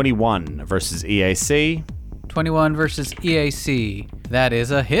a 21 versus EAC. 21 versus EAC. That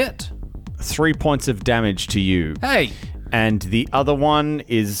is a hit. 3 points of damage to you. Hey. And the other one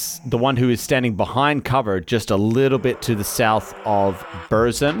is the one who is standing behind cover just a little bit to the south of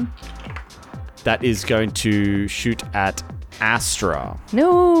Burzin. That is going to shoot at Astra.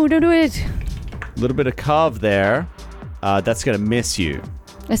 No, don't do it. A little bit of curve there. That's going to miss you.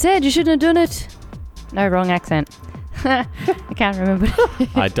 I said you shouldn't have done it. No, wrong accent. I can't remember.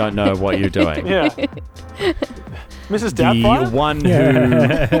 I don't know what you're doing. Yeah. Mrs. The Doubtfire? one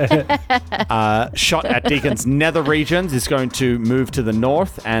who shot at Deacon's nether regions is going to move to the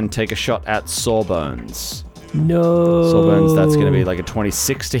north and take a shot at Sawbones. No. Sawbones, that's going to be like a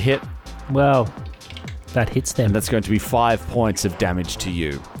 26 to hit. Well, that hits them. And that's going to be 5 points of damage to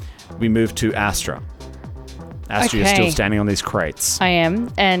you. We move to Astra. Astra, you're still Okay. standing on these crates. I am,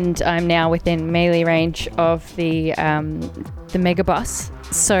 and I'm now within melee range of the mega boss.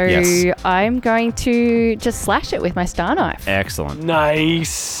 So Yes. I'm going to just slash it with my star knife. Excellent.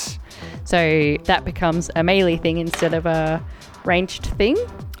 Nice. So that becomes a melee thing instead of a ranged thing.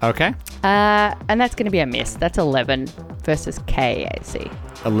 Okay. And that's going to be a miss. That's 11 versus KAC.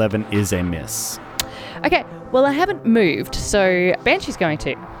 11 is a miss. Okay, well, I haven't moved, so Banshee's going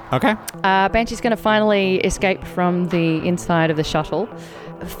to. Okay. Banshee's going to finally escape from the inside of the shuttle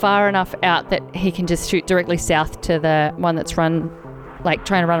far enough out that he can just shoot directly south to the one that's trying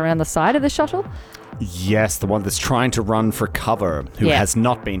to run around the side of the shuttle. Yes, the one that's trying to run for cover, who Yeah. has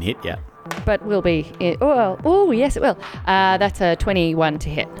not been hit yet. But will be. Oh, yes, it will. That's a 21 to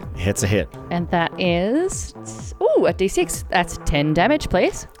hit. Hits a hit. And that is. A d6. That's 10 damage,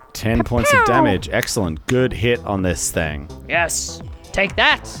 please. 10 points of damage. Excellent. Good hit on this thing. Yes. Take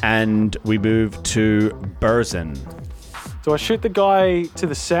that. And we move to Burzin. Do I shoot the guy to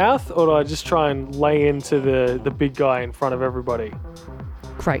the south, or do I just try and lay into the big guy in front of everybody?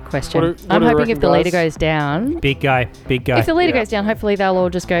 Great question. What I'm do you hoping reckon, if the leader guys? goes down. Big guy. If the leader goes down, hopefully they'll all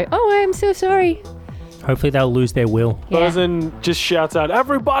just go, oh, I'm so sorry. Hopefully they'll lose their will. Yeah. Burzin just shouts out,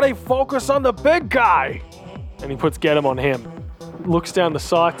 "Everybody focus on the big guy!" And he puts get him on him. Looks down the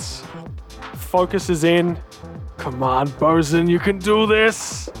sights, focuses in. Come on, Burzin, you can do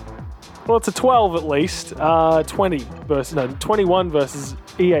this. Well, it's a 12 at least. 21 versus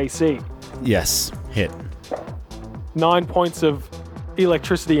EAC. Yes, hit. 9 points of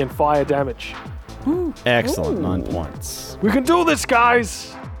electricity and fire damage. Excellent. 9 points. We can do this,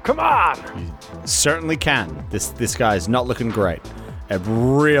 guys. Come on. Certainly can. This guy is not looking great. A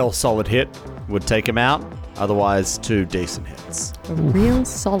real solid hit would take him out. Otherwise, 2 decent hits. Real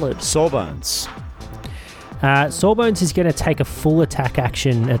solid. Sawbones. Sawbones is going to take a full attack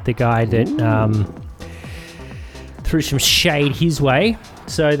action at the guy that threw some shade his way.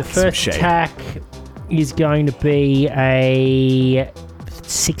 So the first shade. attack is going to be a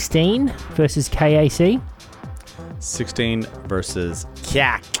 16 versus KAC. 16 versus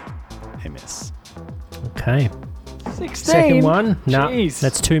Kyak. A miss. Okay. 16. Second one. No, Jeez.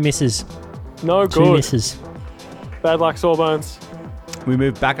 that's 2 misses. No 2 good. misses. Bad luck, Sawbones. We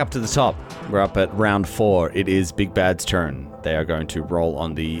move back up to the top. We're up at round 4. It is Big Bad's turn. They are going to roll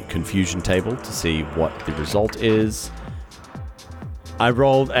on the confusion table to see what the result is. I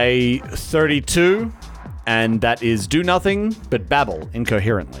rolled a 32, and that is do nothing but babble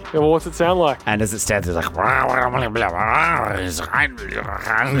incoherently. Yeah, well, what's it sound like? And as it stands, it's like...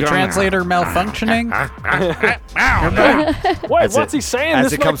 Translator malfunctioning? Wait, As what's it- he saying? As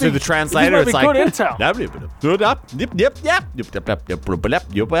This it might comes be- through the translator, this it's might be like... good intel.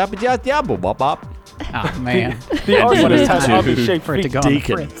 Oh, man. The Arcanist has to- oddly shaped For it to feet. go on the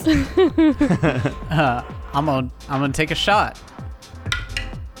Deacon. fritz. I'm gonna take a shot.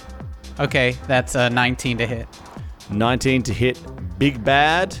 Okay, that's a 19 to hit. 19 to hit Big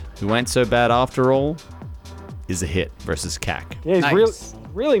Bad, who ain't so bad after all, is a hit versus CAC. Yeah, he's Nice.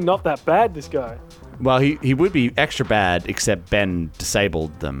 really not that bad, this guy. Well, he would be extra bad, except Ben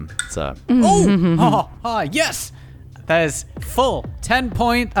disabled them, so... Yes! That is full 10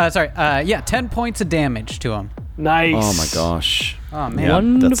 points of damage to him. Nice. Oh my gosh. Oh, man. Yeah,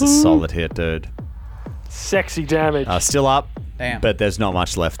 that's a Wonderful. solid hit, dude. Sexy damage. Still up, Damn. but there's not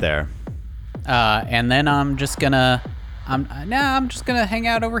much left there. And then I'm just gonna hang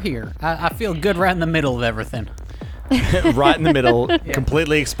out over here. I feel good right in the middle of everything. Right in the middle,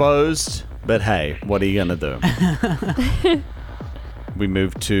 completely exposed, but hey, what are you gonna do? We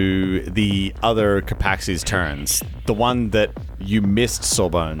move to the other Capaxi's turns. The one that you missed,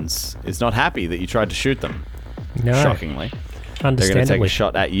 Sawbones, is not happy that you tried to shoot them. No. Shockingly. They're going to take Understandably. a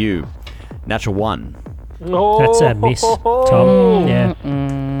shot at you. Natural 1. Oh, That's a miss, Tom.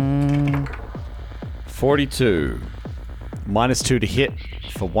 Yeah. 42. -2 to hit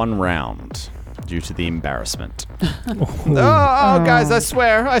for 1 round due to the embarrassment. Guys, I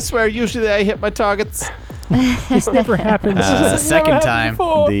swear, usually I hit my targets. This never happens. This is the second time.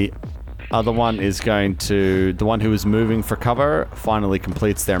 The other one is going to... The one who is moving for cover finally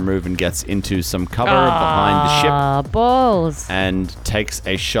completes their move and gets into some cover behind the ship Balls. and takes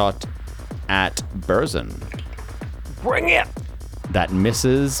a shot at Burzin. Bring it. That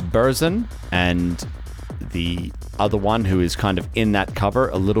misses Burzin, and the other one, who is kind of in that cover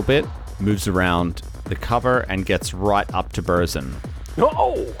a little bit, moves around the cover and gets right up to Burzin.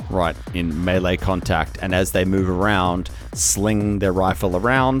 No. Right in melee contact, and as they move around, sling their rifle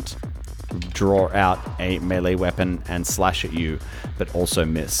around, draw out a melee weapon and slash at you, but also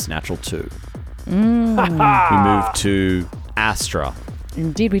miss. Natural 2. We move to Astra.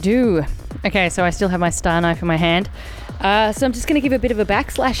 Indeed we do. Okay, so I still have my star knife in my hand. So I'm just going to give a bit of a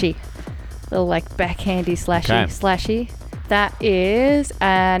backslashy. Little, backhandy slashy. Okay. Slashy. That is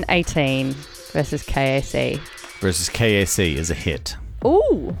an 18 versus KAC. Versus KAC is a hit.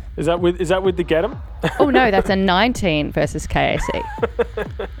 Ooh. Is that with the get 'em? Oh no, that's a 19 versus KAC.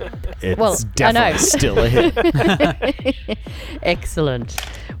 It's Well, I know. definitely still a hit. Excellent.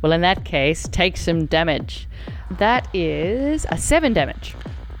 Well, in that case, take some damage. That is a 7 damage.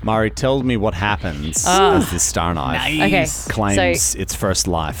 Mari, tell me what happens Ah. as this star knife Okay. claims its first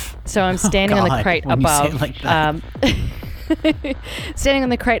life. So I'm standing on the God, crate when you say it above. like that. Standing on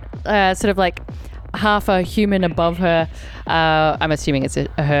the crate, sort of like half a human above her. I'm assuming it's a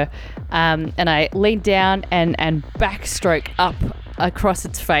her. And I lean down and backstroke up across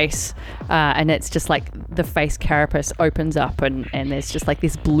its face. And it's just like the face carapace opens up and there's just like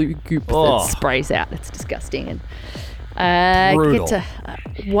this blue goop Oh. that sprays out. It's disgusting. And Brutal. get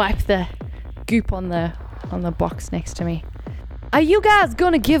to wipe the goop on the box next to me. Are you guys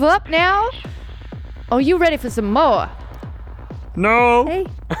gonna give up now? Or are you ready for some more? No. Hey.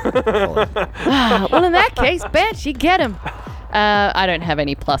 Well, in that case, Banshee, get him. I don't have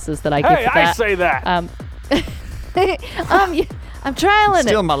any pluses that I give Hey, for I that. say that. I'm trialing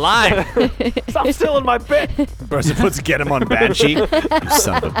Steal it. my line. Stop stealing my bit. Person puts get him on Banshee. You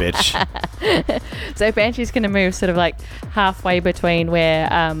son of a bitch. So Banshee's going to move sort of like halfway between where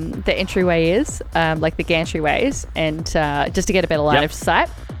the entryway is, like the gantryways, and just to get a better line Yep. of sight.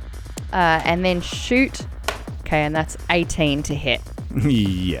 And then shoot. Okay, and that's 18 to hit.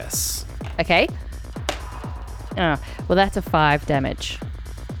 Yes. Okay. Oh, well, that's a 5 damage.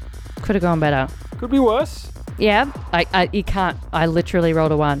 Could have gone better. Could be worse. Yeah, you can't. I literally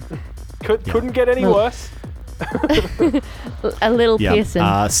rolled a 1. Couldn't get any Well- worse. A little Yeah. piercing.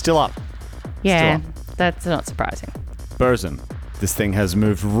 Still up. Yeah, still that's not surprising. Burzin, this thing has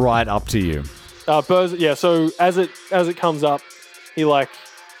moved right up to you. Yeah. So as it comes up, he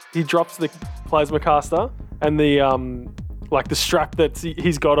drops the plasma caster, and the strap that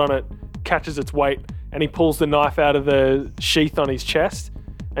he's got on it catches its weight, and he pulls the knife out of the sheath on his chest,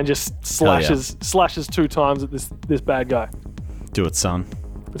 and just slashes 2 times at this bad guy. Do it, son.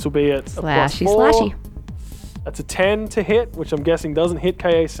 This will be a Slashy, +4. slashy. That's a 10 to hit, which I'm guessing doesn't hit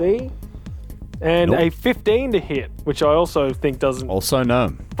KAC. And Nope. a 15 to hit, which I also think doesn't. Also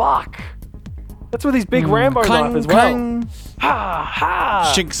no. Fuck. That's with his big Rambo knife as well. Clang. Ha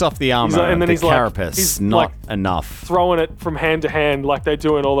ha. Shinks off the armor. And then the he's like- carapace. he's not like- enough. Throwing it from hand to hand like they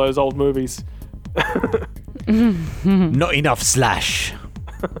do in all those old movies. Not enough slash.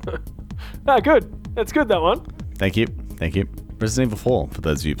 Ah, good. That's good, that one. Thank you. Thank you. Resident Evil 4, for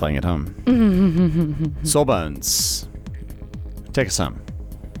those of you playing at home. Sawbones. Take us home.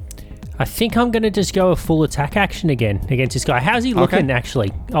 I think I'm going to just go a full attack action again against this guy. How's he looking,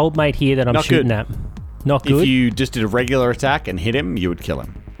 actually? Old mate here that I'm Not shooting good. at. Not good? If you just did a regular attack and hit him, you would kill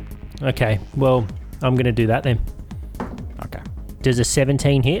him. Okay, well, I'm going to do that then. Okay. Does a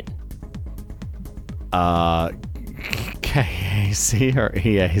 17 hit? KAC or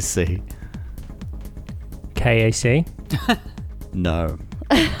EAC? KAC? No.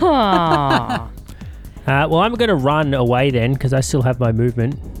 Well, I'm going to run away then because I still have my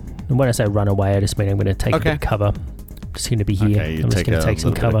movement. And when I say run away, I just mean I'm going to take a bit of cover. I'm just going to be here. Okay, you I'm just take going a to take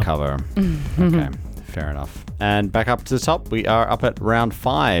some little cover. bit of cover. Okay, fair enough. And back up to the top, we are up at round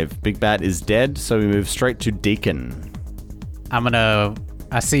 5. Big Bat is dead, so we move straight to Deacon.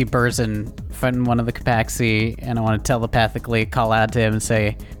 I see Burzin fighting one of the Capaxi, and I want to telepathically call out to him and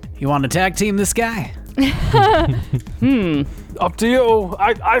say, "You want to tag team this guy?" Up to you.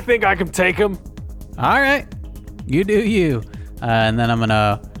 I think I can take him. All right, you do you. And then I'm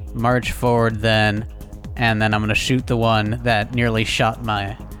gonna march forward then, and then I'm gonna shoot the one that nearly shot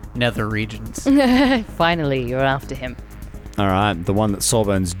my nether regions. Finally, you're after him. All right, the one that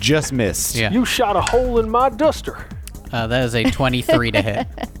Sawbones just missed. Yeah, You shot a hole in my duster. that is a 23 to hit.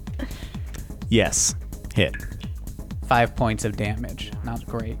 Yes, hit. 5 points of damage. Not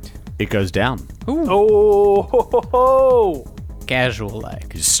great. It goes down. Oh, ho, ho, ho. Casual like.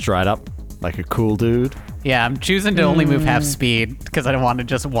 Just straight up like a cool dude. Yeah, I'm choosing to only move half speed because I don't want to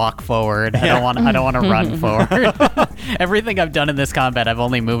just walk forward. I don't want to run forward. Everything I've done in this combat, I've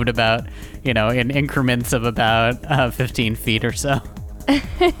only moved about, in increments of about 15 feet or so.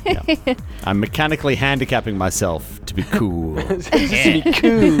 I'm mechanically handicapping myself to be cool.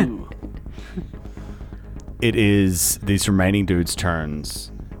 Cool. It is these remaining dudes'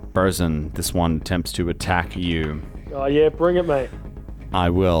 turns. Burzin, this one attempts to attack you. Oh, yeah, bring it, mate. I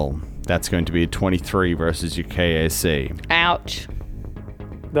will. That's going to be a 23 versus your KAC. Ouch.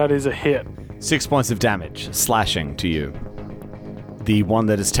 That is a hit. 6 points of damage, slashing to you. The one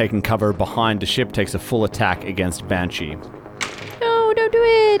that is taking cover behind the ship takes a full attack against Banshee. No, don't do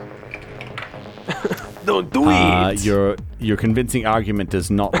it. Don't do it. Your convincing argument does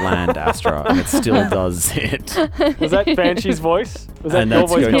not land, Astra, and it still does hit. Was that Banshee's voice? Was that And your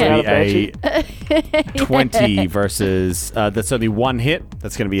that's voice going coming out of to Banshee? be a 20 versus... that's only one hit.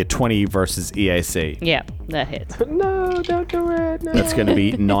 That's going to be a 20 versus EAC. Yeah, that hits. No, don't do it. No. That's going to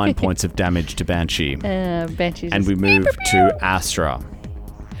be 9 points of damage to Banshee. Banshee's And just- we move to Astra.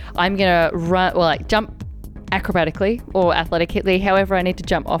 I'm gonna run, well, like jump acrobatically or athletically, however I need to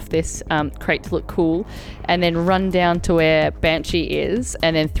jump off this crate to look cool, and then run down to where Banshee is,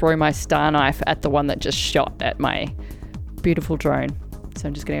 and then throw my star knife at the one that just shot at my beautiful drone. So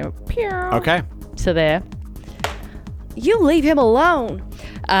I'm just gonna go pew Okay. to there. You leave him alone.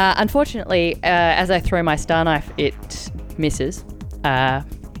 Unfortunately, as I throw my star knife, it misses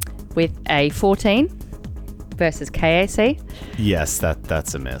with a 14 versus KAC. Yes,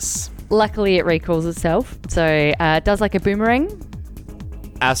 that's a miss. Luckily, it recalls itself, so it does like a boomerang,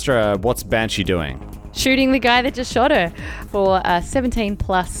 Astra, what's Banshee doing? shooting the guy that just shot her for 17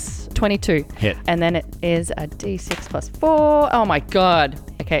 plus 22. Hit. And then it is a d6 plus 4. Oh my god.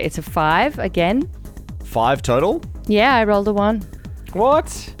 Okay, it's a 5 again. 5 total? Yeah, I rolled a 1.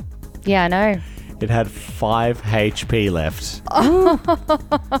 What? Yeah, I know. It had 5 HP left.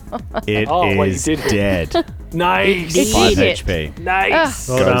 It Oh, wait, you is did hit. dead. Nice. It 5 did hit. HP. Nice.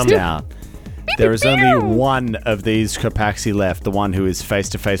 Well Goes done. down. There is only one of these Kopaxi left, the one who is face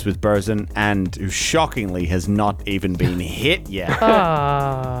to face with Burzin, and who shockingly has not even been hit yet.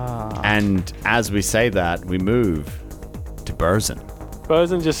 And as we say that, we move to Burzin.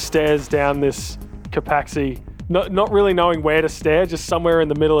 Burzin just stares down this Capaxi, not really knowing where to stare, just somewhere in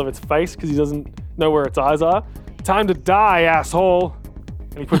the middle of its face because he doesn't know where its eyes are. Time to die, asshole!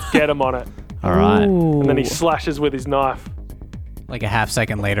 And he puts get him on it. All right. And then he slashes with his knife. Like a half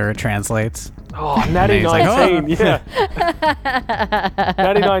second later, it translates. Oh, natty he's like, 19, yeah.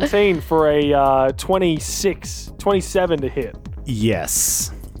 Natty 19 for a 27 to hit.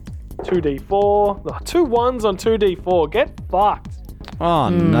 Yes. 2d4. Oh, 2 1s on 2d4. Get fucked. Oh,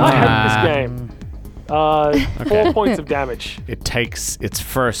 no. I hate this game. 4 points of damage. It takes its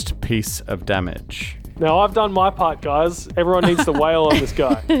first piece of damage. Now, I've done my part, guys. Everyone needs to wail on this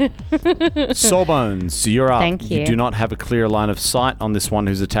guy. Sawbones, you're up. Thank you. You do not have a clear line of sight on this one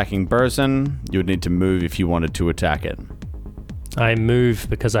who's attacking Burzin. You would need to move if you wanted to attack it. I move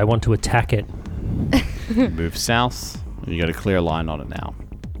because I want to attack it. Move south. You got a clear line on it now.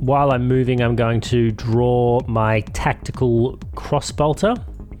 While I'm moving, I'm going to draw my tactical crossbolter.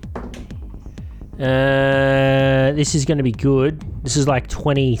 This is going to be good. This is like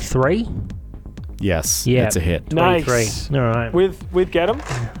 23. Yes, Yeah. it's a hit. 23. Nice. All right. With get him?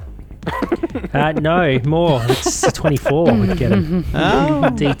 No, more. It's a 24. We get him.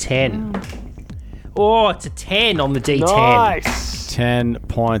 D10. Oh, it's a 10 on the D10. Nice. 10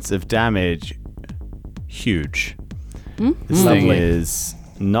 points of damage. Huge. This Lovely. thing is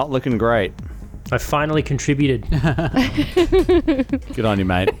not looking great. I finally contributed. Good on you,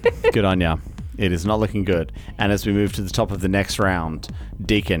 mate. Good on you. It is not looking good. And as we move to the top of the next round,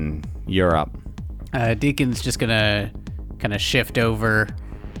 Deacon, you're up. Deacon's just gonna kind of shift over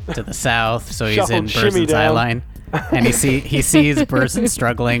to the south, so he's Shuffle, in shimmy Burzen's eye down. line, and he sees Burzen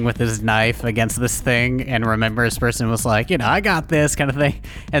struggling with his knife against this thing, and remembers Burzen was like, I got this kind of thing,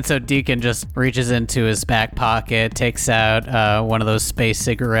 and so Deacon just reaches into his back pocket, takes out one of those space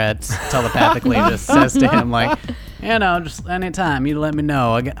cigarettes, telepathically just says to him like, just anytime you let me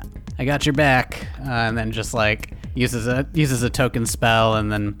know, I got your back, and then just like uses a token spell, and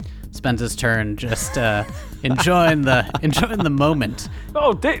then spends his turn just enjoying the moment.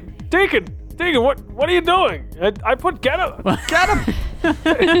 Oh, Deacon, what are you doing? I put get him. Get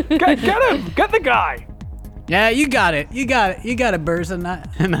him. Get him. Get the guy. Yeah, you got it, Burzin.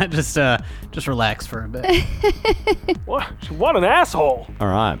 And I just relax for a bit. What an asshole. All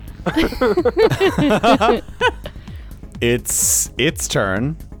right. It's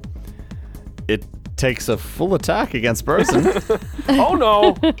turn. It takes a full attack against Burzin. Oh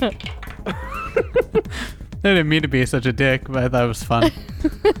no. I didn't mean to be such a dick, but I thought it was fun.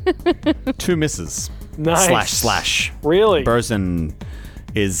 2 misses. Nice. Slash. Really? Burzin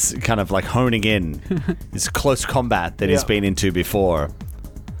is kind of like honing in. It's close combat that he's Yeah. been into before.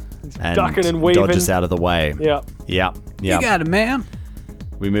 And ducking and weaving. dodges out of the way. Yeah. Yep. You got it, man.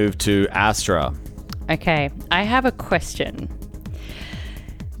 We move to Astra. Okay, I have a question.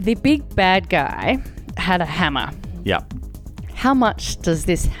 The big bad guy had a hammer. Yep. How much does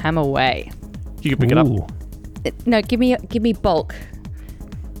this hammer weigh? You can pick it up. Ooh. No, give me bulk.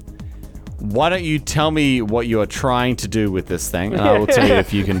 Why don't you tell me what you are trying to do with this thing, and I will tell you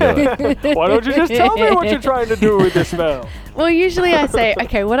if you can do it. Why don't you just tell me what you're trying to do with this spell? Well, usually I say,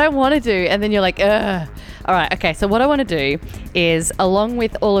 okay, what I want to do, and then you're like, ugh. All right, okay, so what I want to do is, along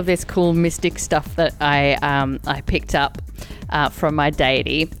with all of this cool mystic stuff that I picked up from my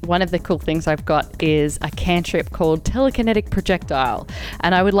deity, one of the cool things I've got is a cantrip called Telekinetic Projectile,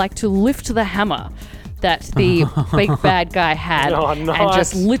 and I would like to lift the hammer that the big bad guy had Oh, and nice.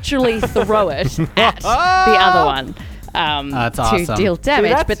 just literally throw it at the other one That's to awesome. deal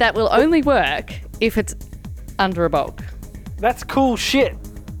damage, that's- but that will only work if it's under a bulk. That's cool shit.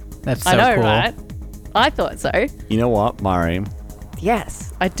 That's so I know, cool. right? I thought so. You know what, Mari?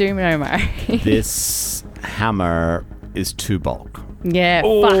 Yes, I do know, Mari. This hammer is too bulk. Yeah,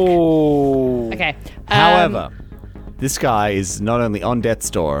 fuck. Oh. Okay. However, this guy is not only on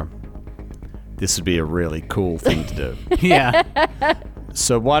death's door. This would be a really cool thing to do. Yeah.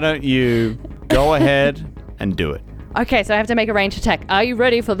 So why don't you go ahead and do it? Okay, so I have to make a ranged attack. Are you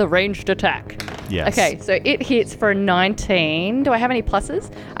ready for the ranged attack? Yes. Okay, so it hits for a 19. Do I have any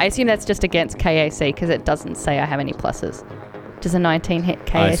pluses? I assume that's just against KAC because it doesn't say I have any pluses. Does a 19 hit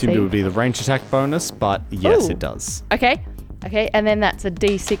KAC? I assumed it would be the range attack bonus, but yes, Ooh. it does. Okay, and then that's a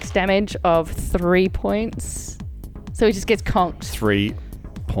d6 damage of 3 points. So he just gets conked. 3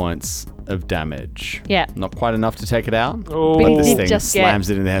 points of damage. Yeah. Not quite enough to take it out. Oh. But But he this did thing just get- slams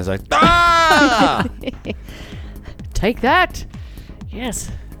it in the head. It's like, ah! Take that. Yes.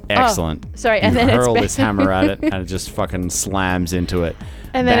 Excellent. sorry, You and then it's hurl Ban- this hammer at it, and it just fucking slams into it.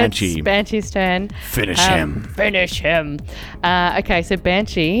 And then Banshee, it's Banshee's turn. finish him. Finish him. Okay, so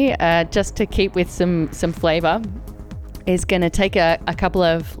Banshee, just to keep with some flavor, is going to take a couple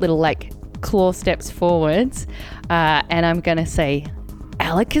of little like claw steps forwards, and I'm going to say,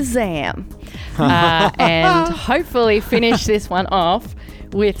 Alakazam, and hopefully finish this one off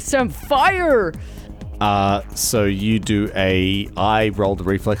with some fire. So you do I rolled a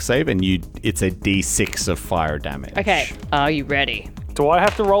reflex save, and it's a d6 of fire damage. Okay, are you ready? Do I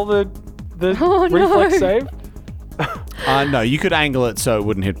have to roll the Oh, no. reflex save? No, you could angle it so it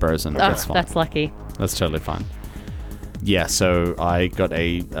wouldn't hit Burzin. That's fine. That's lucky. That's totally fine. Yeah, so I got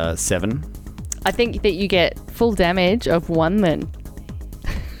a 7. I think that you get full damage of 1 then.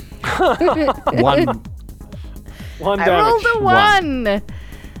 1. One I damage. rolled a 1.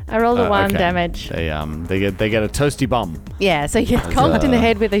 I rolled a 1 okay. damage. They get a toasty bum. Yeah, so he gets conked in the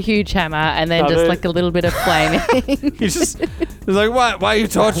head with a huge hammer and then No, just they- like a little bit of flaming. He's like, what? Why are you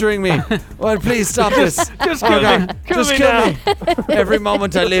torturing me? Well, please stop this. Just kill me. Just kill me. Every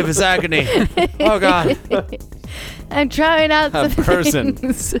moment I live is agony. Oh God. I'm trying out A some person.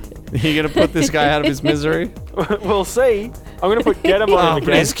 things. You gonna put this guy out of his misery? We'll see. I'm gonna put get him on Oh, him again.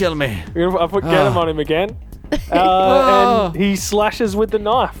 please kill me. I'll put get him on him again. And he slashes with the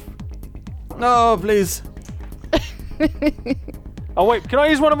knife. No, please. Oh wait, can I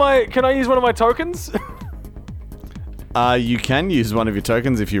use one of my tokens? You can use one of your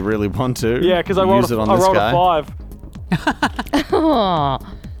tokens if you really want to. Yeah, because I rolled use it on I this rolled guy. a 5. Aw.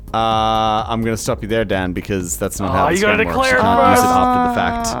 I'm gonna stop you there, Dan, because that's not how Oh, this you gotta game works. declare You it can't use it first. after the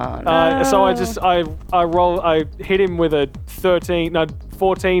fact. So I hit him with a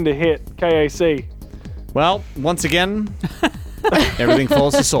 14 to hit KAC. Well, once again, everything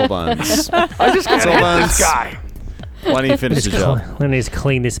falls to Sawbones. I just gotta hit Sawbones, this guy. why don't you finish the job? Let me just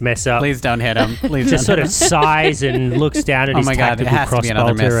clean this mess up. Please don't hit him. Please Just don't sort of sighs and looks down at Oh his my God, it tactical has to be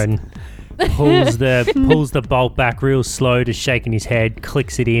another crossbolter miss. and pulls the bolt back real slow, just shaking his head,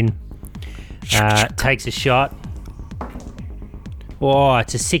 clicks it in, takes a shot. Oh,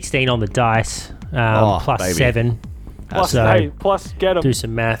 it's a 16 on the dice, plus baby. 7. Plus, So, hey, plus get him. do some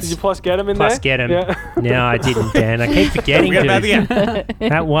Did maths. you plus get him in Plus there? get him. Yeah. No, I didn't, Dan. I keep forgetting Forget about to. the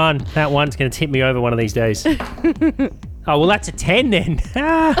That one's going to tip me over one of these days. Oh, well, that's a 10 then.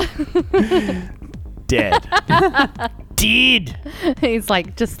 Dead. Did. He's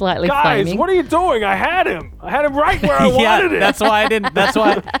like just slightly Guys, flaming. what are you doing? I had him right where I yeah, wanted it. that's why I didn't. That's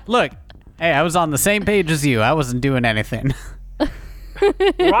why. Look, hey, I was on the same page as you. I wasn't doing anything.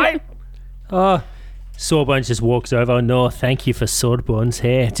 right? Oh, Sawbones just walks over. No, thank you for Swordbones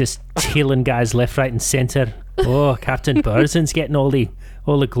here. Just killing guys left, right, and centre. Oh, Captain Burzen's getting all the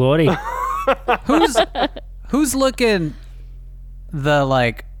glory. Who's looking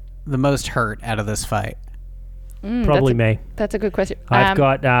the most hurt out of this fight? Probably me. That's a good question. I've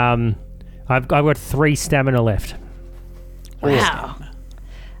got 3 stamina left. Wow.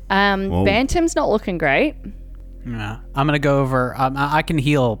 Bantam's not looking great. Yeah, I'm gonna go over. I can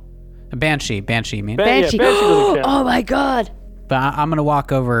heal Banshee. You mean? Banshee. Yeah, Banshee doesn't count. Oh my God. But I'm gonna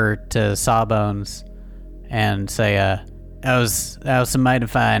walk over to Sawbones and say, That was some mighty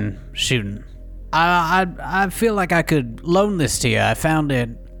fine shooting. I feel like I could loan this to you. I found it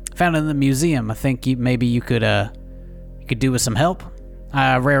in the museum. I think maybe you could do with some help.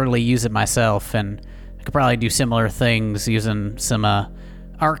 I rarely use it myself, and I could probably do similar things using some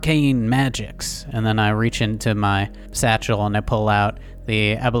arcane magics. And then I reach into my satchel and I pull out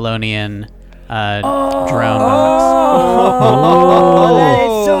the Abylonian drone box. Oh, that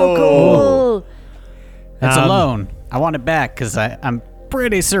is so cool. It's a loan. I want it back because I'm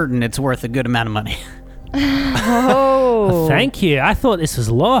pretty certain it's worth a good amount of money. Oh. Thank you. I thought this was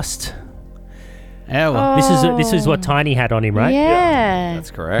lost. Yeah, well, This is what Tiny had on him, right? Yeah.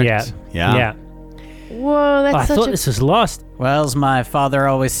 That's correct. Yeah. Whoa, that's I such thought a... this was lost. well, as my father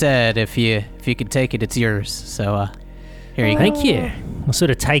always said, if you could take it, it's yours. So here you go. Thank you. I'll sort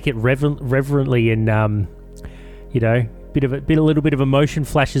of take it reverently, and a little bit of emotion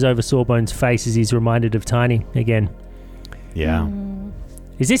flashes over Sawbones' face as he's reminded of Tiny again. Yeah.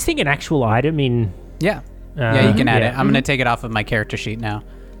 Is this thing an actual item in? Yeah. Yeah, you can add yeah. it. I'm going to take it off of my character sheet now.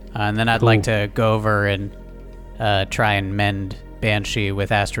 And then I'd like to go over and try and mend Banshee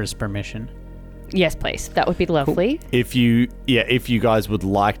with Astra's permission. Yes, please. That would be lovely. If you guys would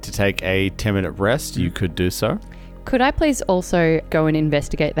like to take a 10-minute rest, you could do so. Could I please also go and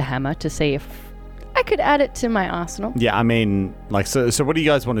investigate the hammer to see if I could add it to my arsenal? Yeah, I mean, like, so what do you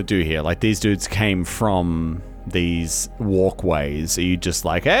guys want to do here? Like, these dudes came from these walkways. Are you just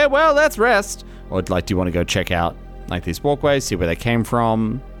like, hey, well, let's rest? Or, like, do you want to go check out, like, these walkways, see where they came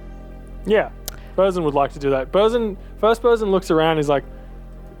from? Yeah, Burzin would like to do that. First Burzin looks around. He's like,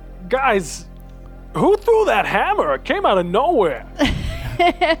 guys, who threw that hammer? It came out of nowhere.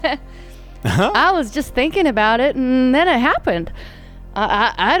 I was just thinking about it, and then it happened.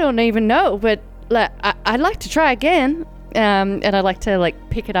 I don't even know, but I'd like to try again. And I'd like to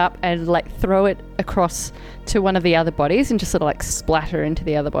pick it up and throw it across to one of the other bodies and just sort of splatter into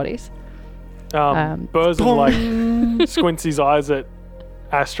the other bodies. Burzin squints his eyes at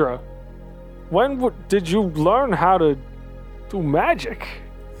Astra. When did you learn how to do magic?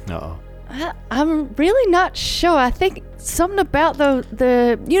 Uh-oh. I'm really not sure. I think something about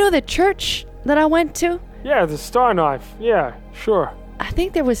the church that I went to. Yeah, the star knife. Yeah, sure. I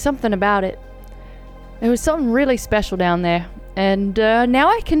think there was something about it. There was something really special down there. And now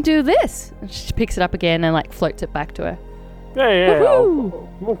I can do this. And she picks it up again and floats it back to her. Yeah.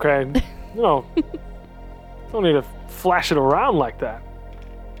 Woohoo! Okay. Don't need to flash it around like that.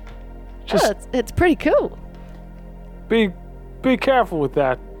 Just it's pretty cool. be careful with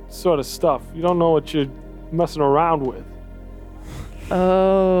that sort of stuff. You don't know what you're messing around with.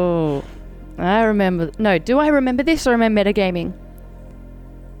 Oh, I remember. No, do I remember this or am I metagaming?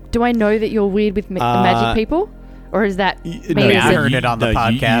 Do I know that you're weird with magic people? Or is that me? I heard it on the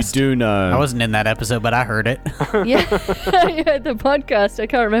podcast. You do know. I wasn't in that episode, but I heard it. Yeah, I heard the podcast. I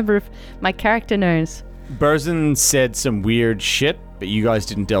can't remember if my character knows. Burzin said some weird shit, but you guys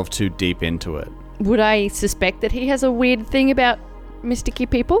didn't delve too deep into it. Would I suspect that he has a weird thing about mysticky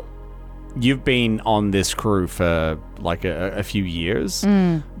people? You've been on this crew for a few years,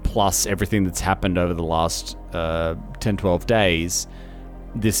 plus everything that's happened over the last 10, 12 days.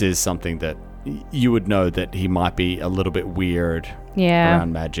 This is something that you would know that he might be a little bit weird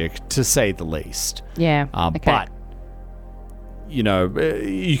around magic, to say the least. Yeah. Okay. But, you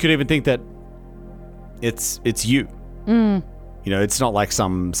could even think that it's you. It's not like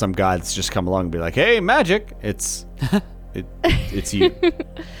some guy that's just come along and be like, hey, magic. It's you.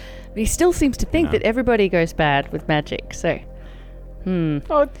 But he still seems to think that everybody goes bad with magic, so...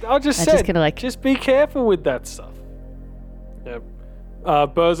 I'll just say, just be careful with that stuff. Yeah.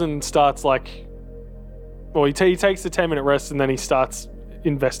 Burzin starts he takes the 10-minute rest and then he starts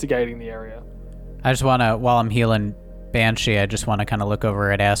investigating the area. I just want to, while I'm healing Banshee, I just want to kind of look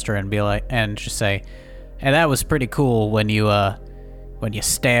over at Astra and be like, and just say, hey, that was pretty cool when you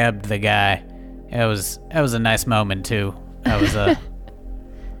stabbed the guy. That was a nice moment too. That was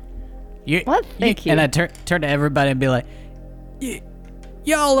What? Thank you. And I turn to everybody and be like,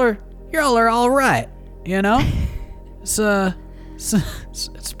 y'all are all right, It's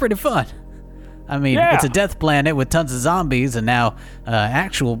pretty fun. I mean, It's a death planet with tons of zombies and now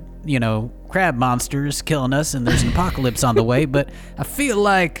actual, crab monsters killing us, and there's an apocalypse on the way. But I feel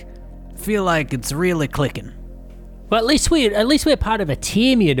like it's really clicking. Well, at least we're part of a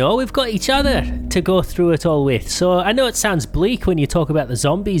team, We've got each other to go through it all with. So I know it sounds bleak when you talk about the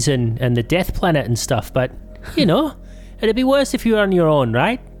zombies and the death planet and stuff, but it'd be worse if you were on your own,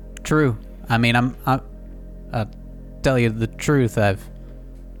 right? True. I mean, I'll tell you the truth. I've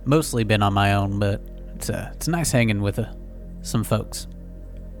mostly been on my own, but it's nice hanging with some folks.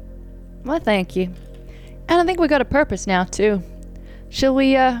 Well, thank you. And I think we got a purpose now, too. Shall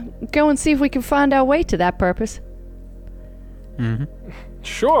we go and see if we can find our way to that purpose?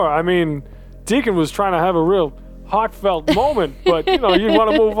 Sure, I mean, Deacon was trying to have a real heartfelt moment, but, you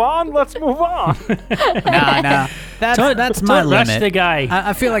want to move on? Let's move on. Nah. That's my Don't rush limit. the guy.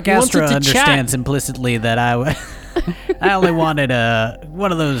 I feel like He wanted Astra to understands chat. implicitly that I only wanted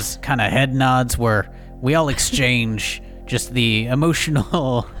one of those kind of head nods where we all exchange just the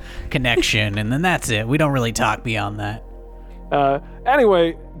emotional connection, and then that's it. We don't really talk beyond that.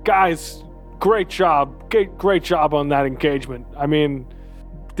 Anyway, guys, great job. Great job on that engagement. I mean,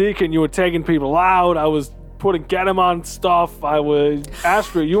 Deacon, you were taking people out. I was putting get 'em on stuff. I was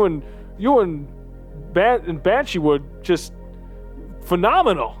Astra. You and Banshee were just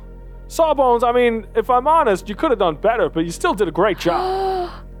phenomenal. Sawbones, I mean, if I'm honest, you could have done better, but you still did a great job.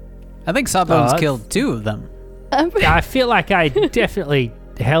 I think Sawbones Oh, killed 2 of them. I feel like I definitely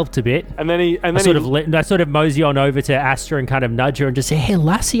helped a bit. And then he I sort of mosey on over to Astra and kind of nudge her and just say, "Hey,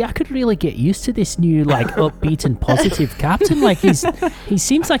 Lassie, I could really get used to this new like upbeat and positive captain. Like he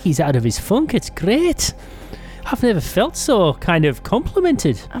seems like he's out of his funk. It's great. I've never felt so kind of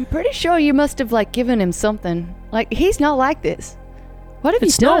complimented. I'm pretty sure you must have, given him something. He's not like this. What have you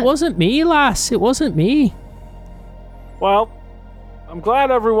done? It wasn't me, lass. It wasn't me. Well, I'm glad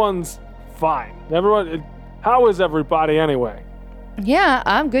everyone's fine. How is everybody anyway? Yeah,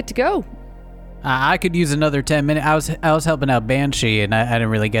 I'm good to go. I could use another 10 minutes. I was helping out Banshee, and I didn't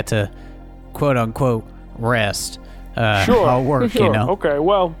really get to quote unquote rest. Sure. I'll work, Sure. you know. Okay,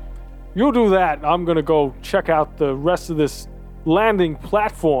 well, you do that. I'm gonna go check out the rest of this landing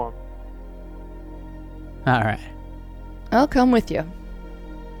platform. All right. I'll come with you.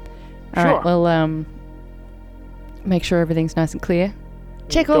 All Sure. right, well, make sure everything's nice and clear.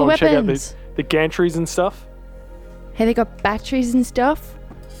 Check all Go the and check out weapons. the gantries and stuff. Hey, they got batteries and stuff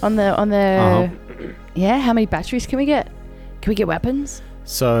on the. Uh-huh. Yeah, how many batteries can we get? Can we get weapons?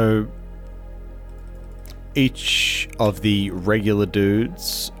 So each of the regular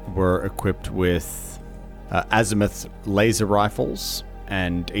dudes were equipped with azimuth laser rifles,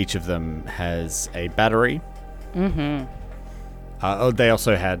 and each of them has a battery. They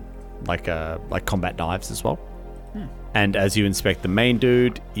also had like combat knives as well. And as you inspect the main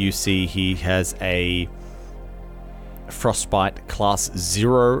dude, you see he has a Frostbite Class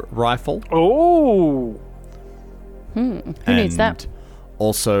 0 rifle. Oh, Who needs that?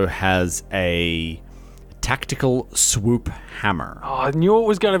 Also has a tactical swoop hammer. I knew it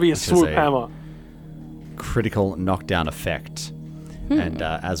was gonna be a is swoop a- hammer. Critical knockdown effect. And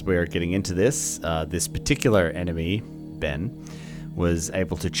as we're getting into this, this particular enemy, Ben, was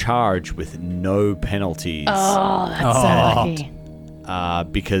able to charge with no penalties Oh, that's so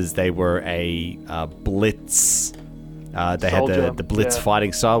lucky. because they were a blitz. They Soldier, had the blitz yeah.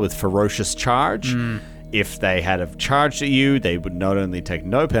 fighting style with ferocious charge. If they had have charged at you, they would not only take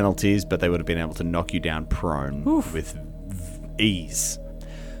no penalties, but they would have been able to knock you down prone with ease.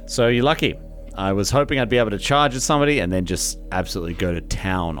 So you're lucky. I was hoping I'd be able to charge at somebody and then just absolutely go to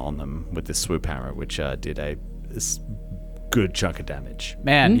town on them with this swoop hammer, which did this good chunk of damage.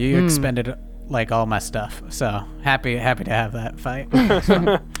 Man, you expended all my stuff. So happy to have that fight.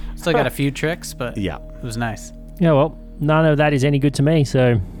 Still got a few tricks, but Yeah. it was nice. Yeah, well, none of that is any good to me,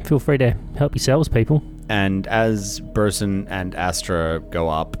 so feel free to help yourselves, people. And as Burson and Astra go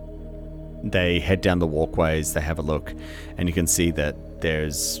up, they head down the walkways, they have a look, and you can see that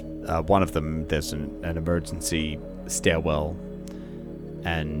there's one of them, there's an emergency stairwell,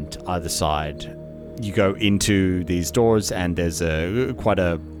 and either side you go into these doors, and there's quite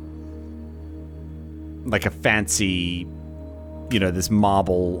a fancy, there's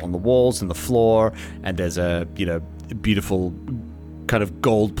marble on the walls and the floor, and there's a beautiful kind of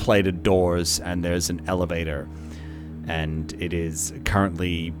gold-plated doors, and there's an elevator, and it is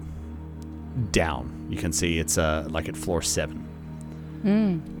currently down. You can see it's at floor 7.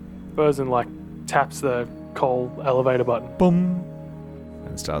 Burzin taps the coal elevator button. Boom,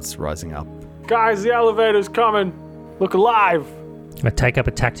 and starts rising up. Guys, the elevator's coming. Look alive. I take up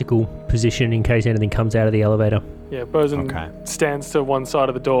a tactical position in case anything comes out of the elevator. Yeah, Burzin Okay. stands to one side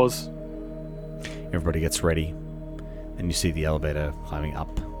of the doors. Everybody gets ready, and you see the elevator climbing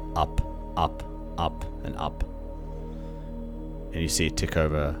up, up, up, up, and up, and you see it tick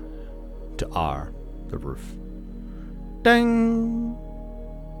over to R, the roof. Ding!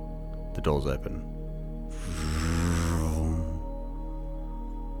 The doors open.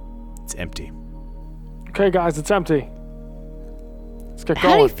 It's empty. Okay, guys, it's empty. Let's get How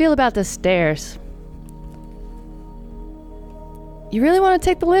do you going. feel about the stairs? You really want to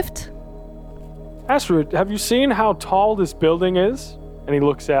take the lift? Astrid, have you seen how tall this building is? And he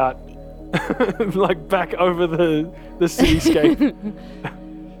looks out. like back over the cityscape.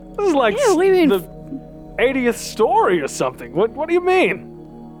 This is like Yeah, we mean- the 80th story or something. What do you mean?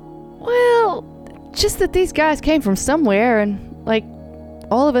 Well, just that these guys came from somewhere and, like,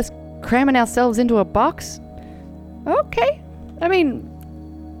 all of us cramming ourselves into a box. Okay. I mean,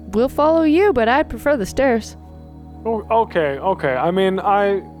 we'll follow you, but I'd prefer the stairs. Oh, okay. I mean,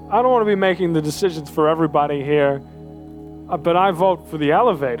 I don't want to be making the decisions for everybody here, but I vote for the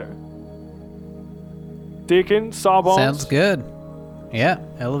elevator. Deacon, Sawbones. Sounds good. Yeah,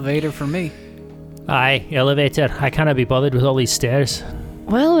 elevator for me. Aye, elevator. I cannot be bothered with all these stairs.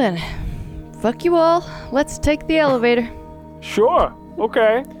 Well then, fuck you all. Let's take the elevator. Sure.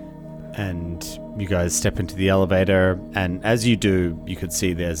 Okay. And you guys step into the elevator, and as you do, you can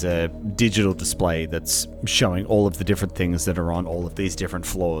see there's a digital display that's showing all of the different things that are on all of these different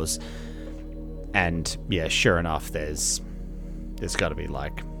floors. And yeah, sure enough, there's got to be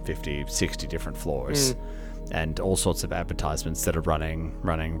like 50, 60 different floors, and all sorts of advertisements that are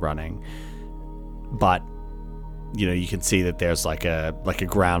running. But you know, you can see that there's like a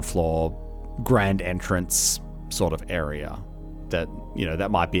ground floor, grand entrance sort of area that, you know,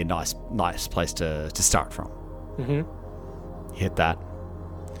 that might be a nice place to start from. Mm-hmm. Hit that.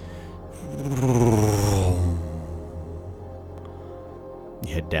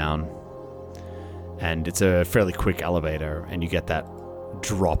 You head down, and it's a fairly quick elevator, and you get that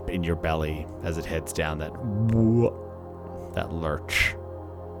drop in your belly as it heads down, that lurch.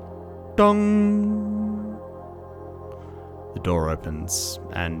 Dong! The door opens,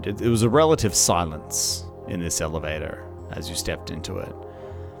 and it was a relative silence in this elevator as you stepped into it.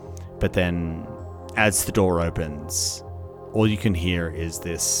 But then, as the door opens, all you can hear is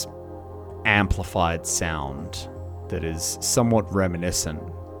this amplified sound that is somewhat reminiscent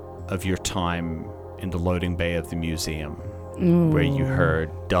of your time in the loading bay of the museum, where you heard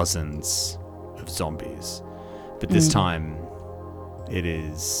dozens of zombies. But this time, it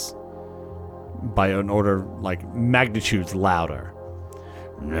is by an order like magnitudes louder.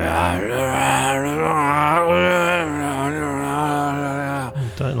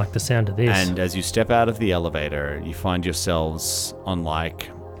 Don't like the sound of this. And as you step out of the elevator, you find yourselves on like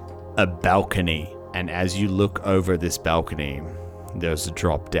a balcony. And as you look over this balcony, there's a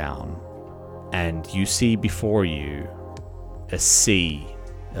drop down. And you see before you a sea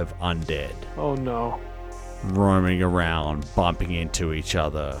of undead Oh no. roaming around, bumping into each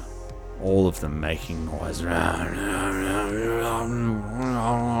other. All of them making noise.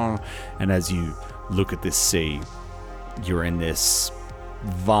 And as you look at this sea, you're in this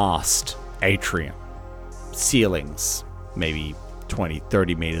vast atrium. Ceilings, maybe 20,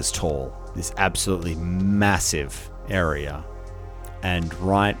 30 meters tall. This absolutely massive area. And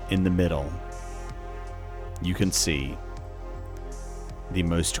right in the middle, you can see the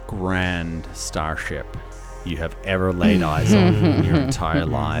most grand starship you have ever laid eyes on in your entire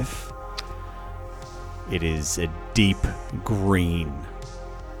life. It is a deep green,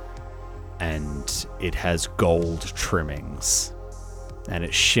 and it has gold trimmings, and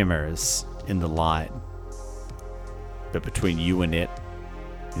it shimmers in the light. But between you and it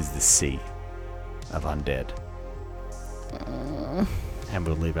is the sea of undead. And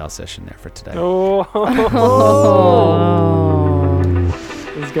we'll leave our session there for today. Oh.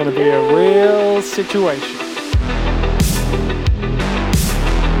 It's gonna be a real situation.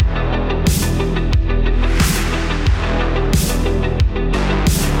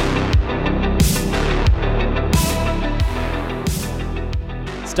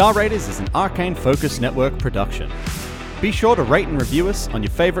 Star Raiders is an Arcane Focus Network production. Be sure to rate and review us on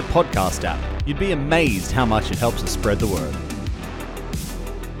your favorite podcast app. You'd be amazed how much it helps us spread the word.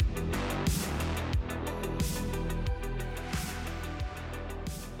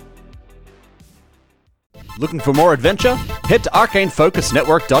 Looking for more adventure? Head to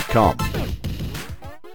arcanefocusnetwork.com.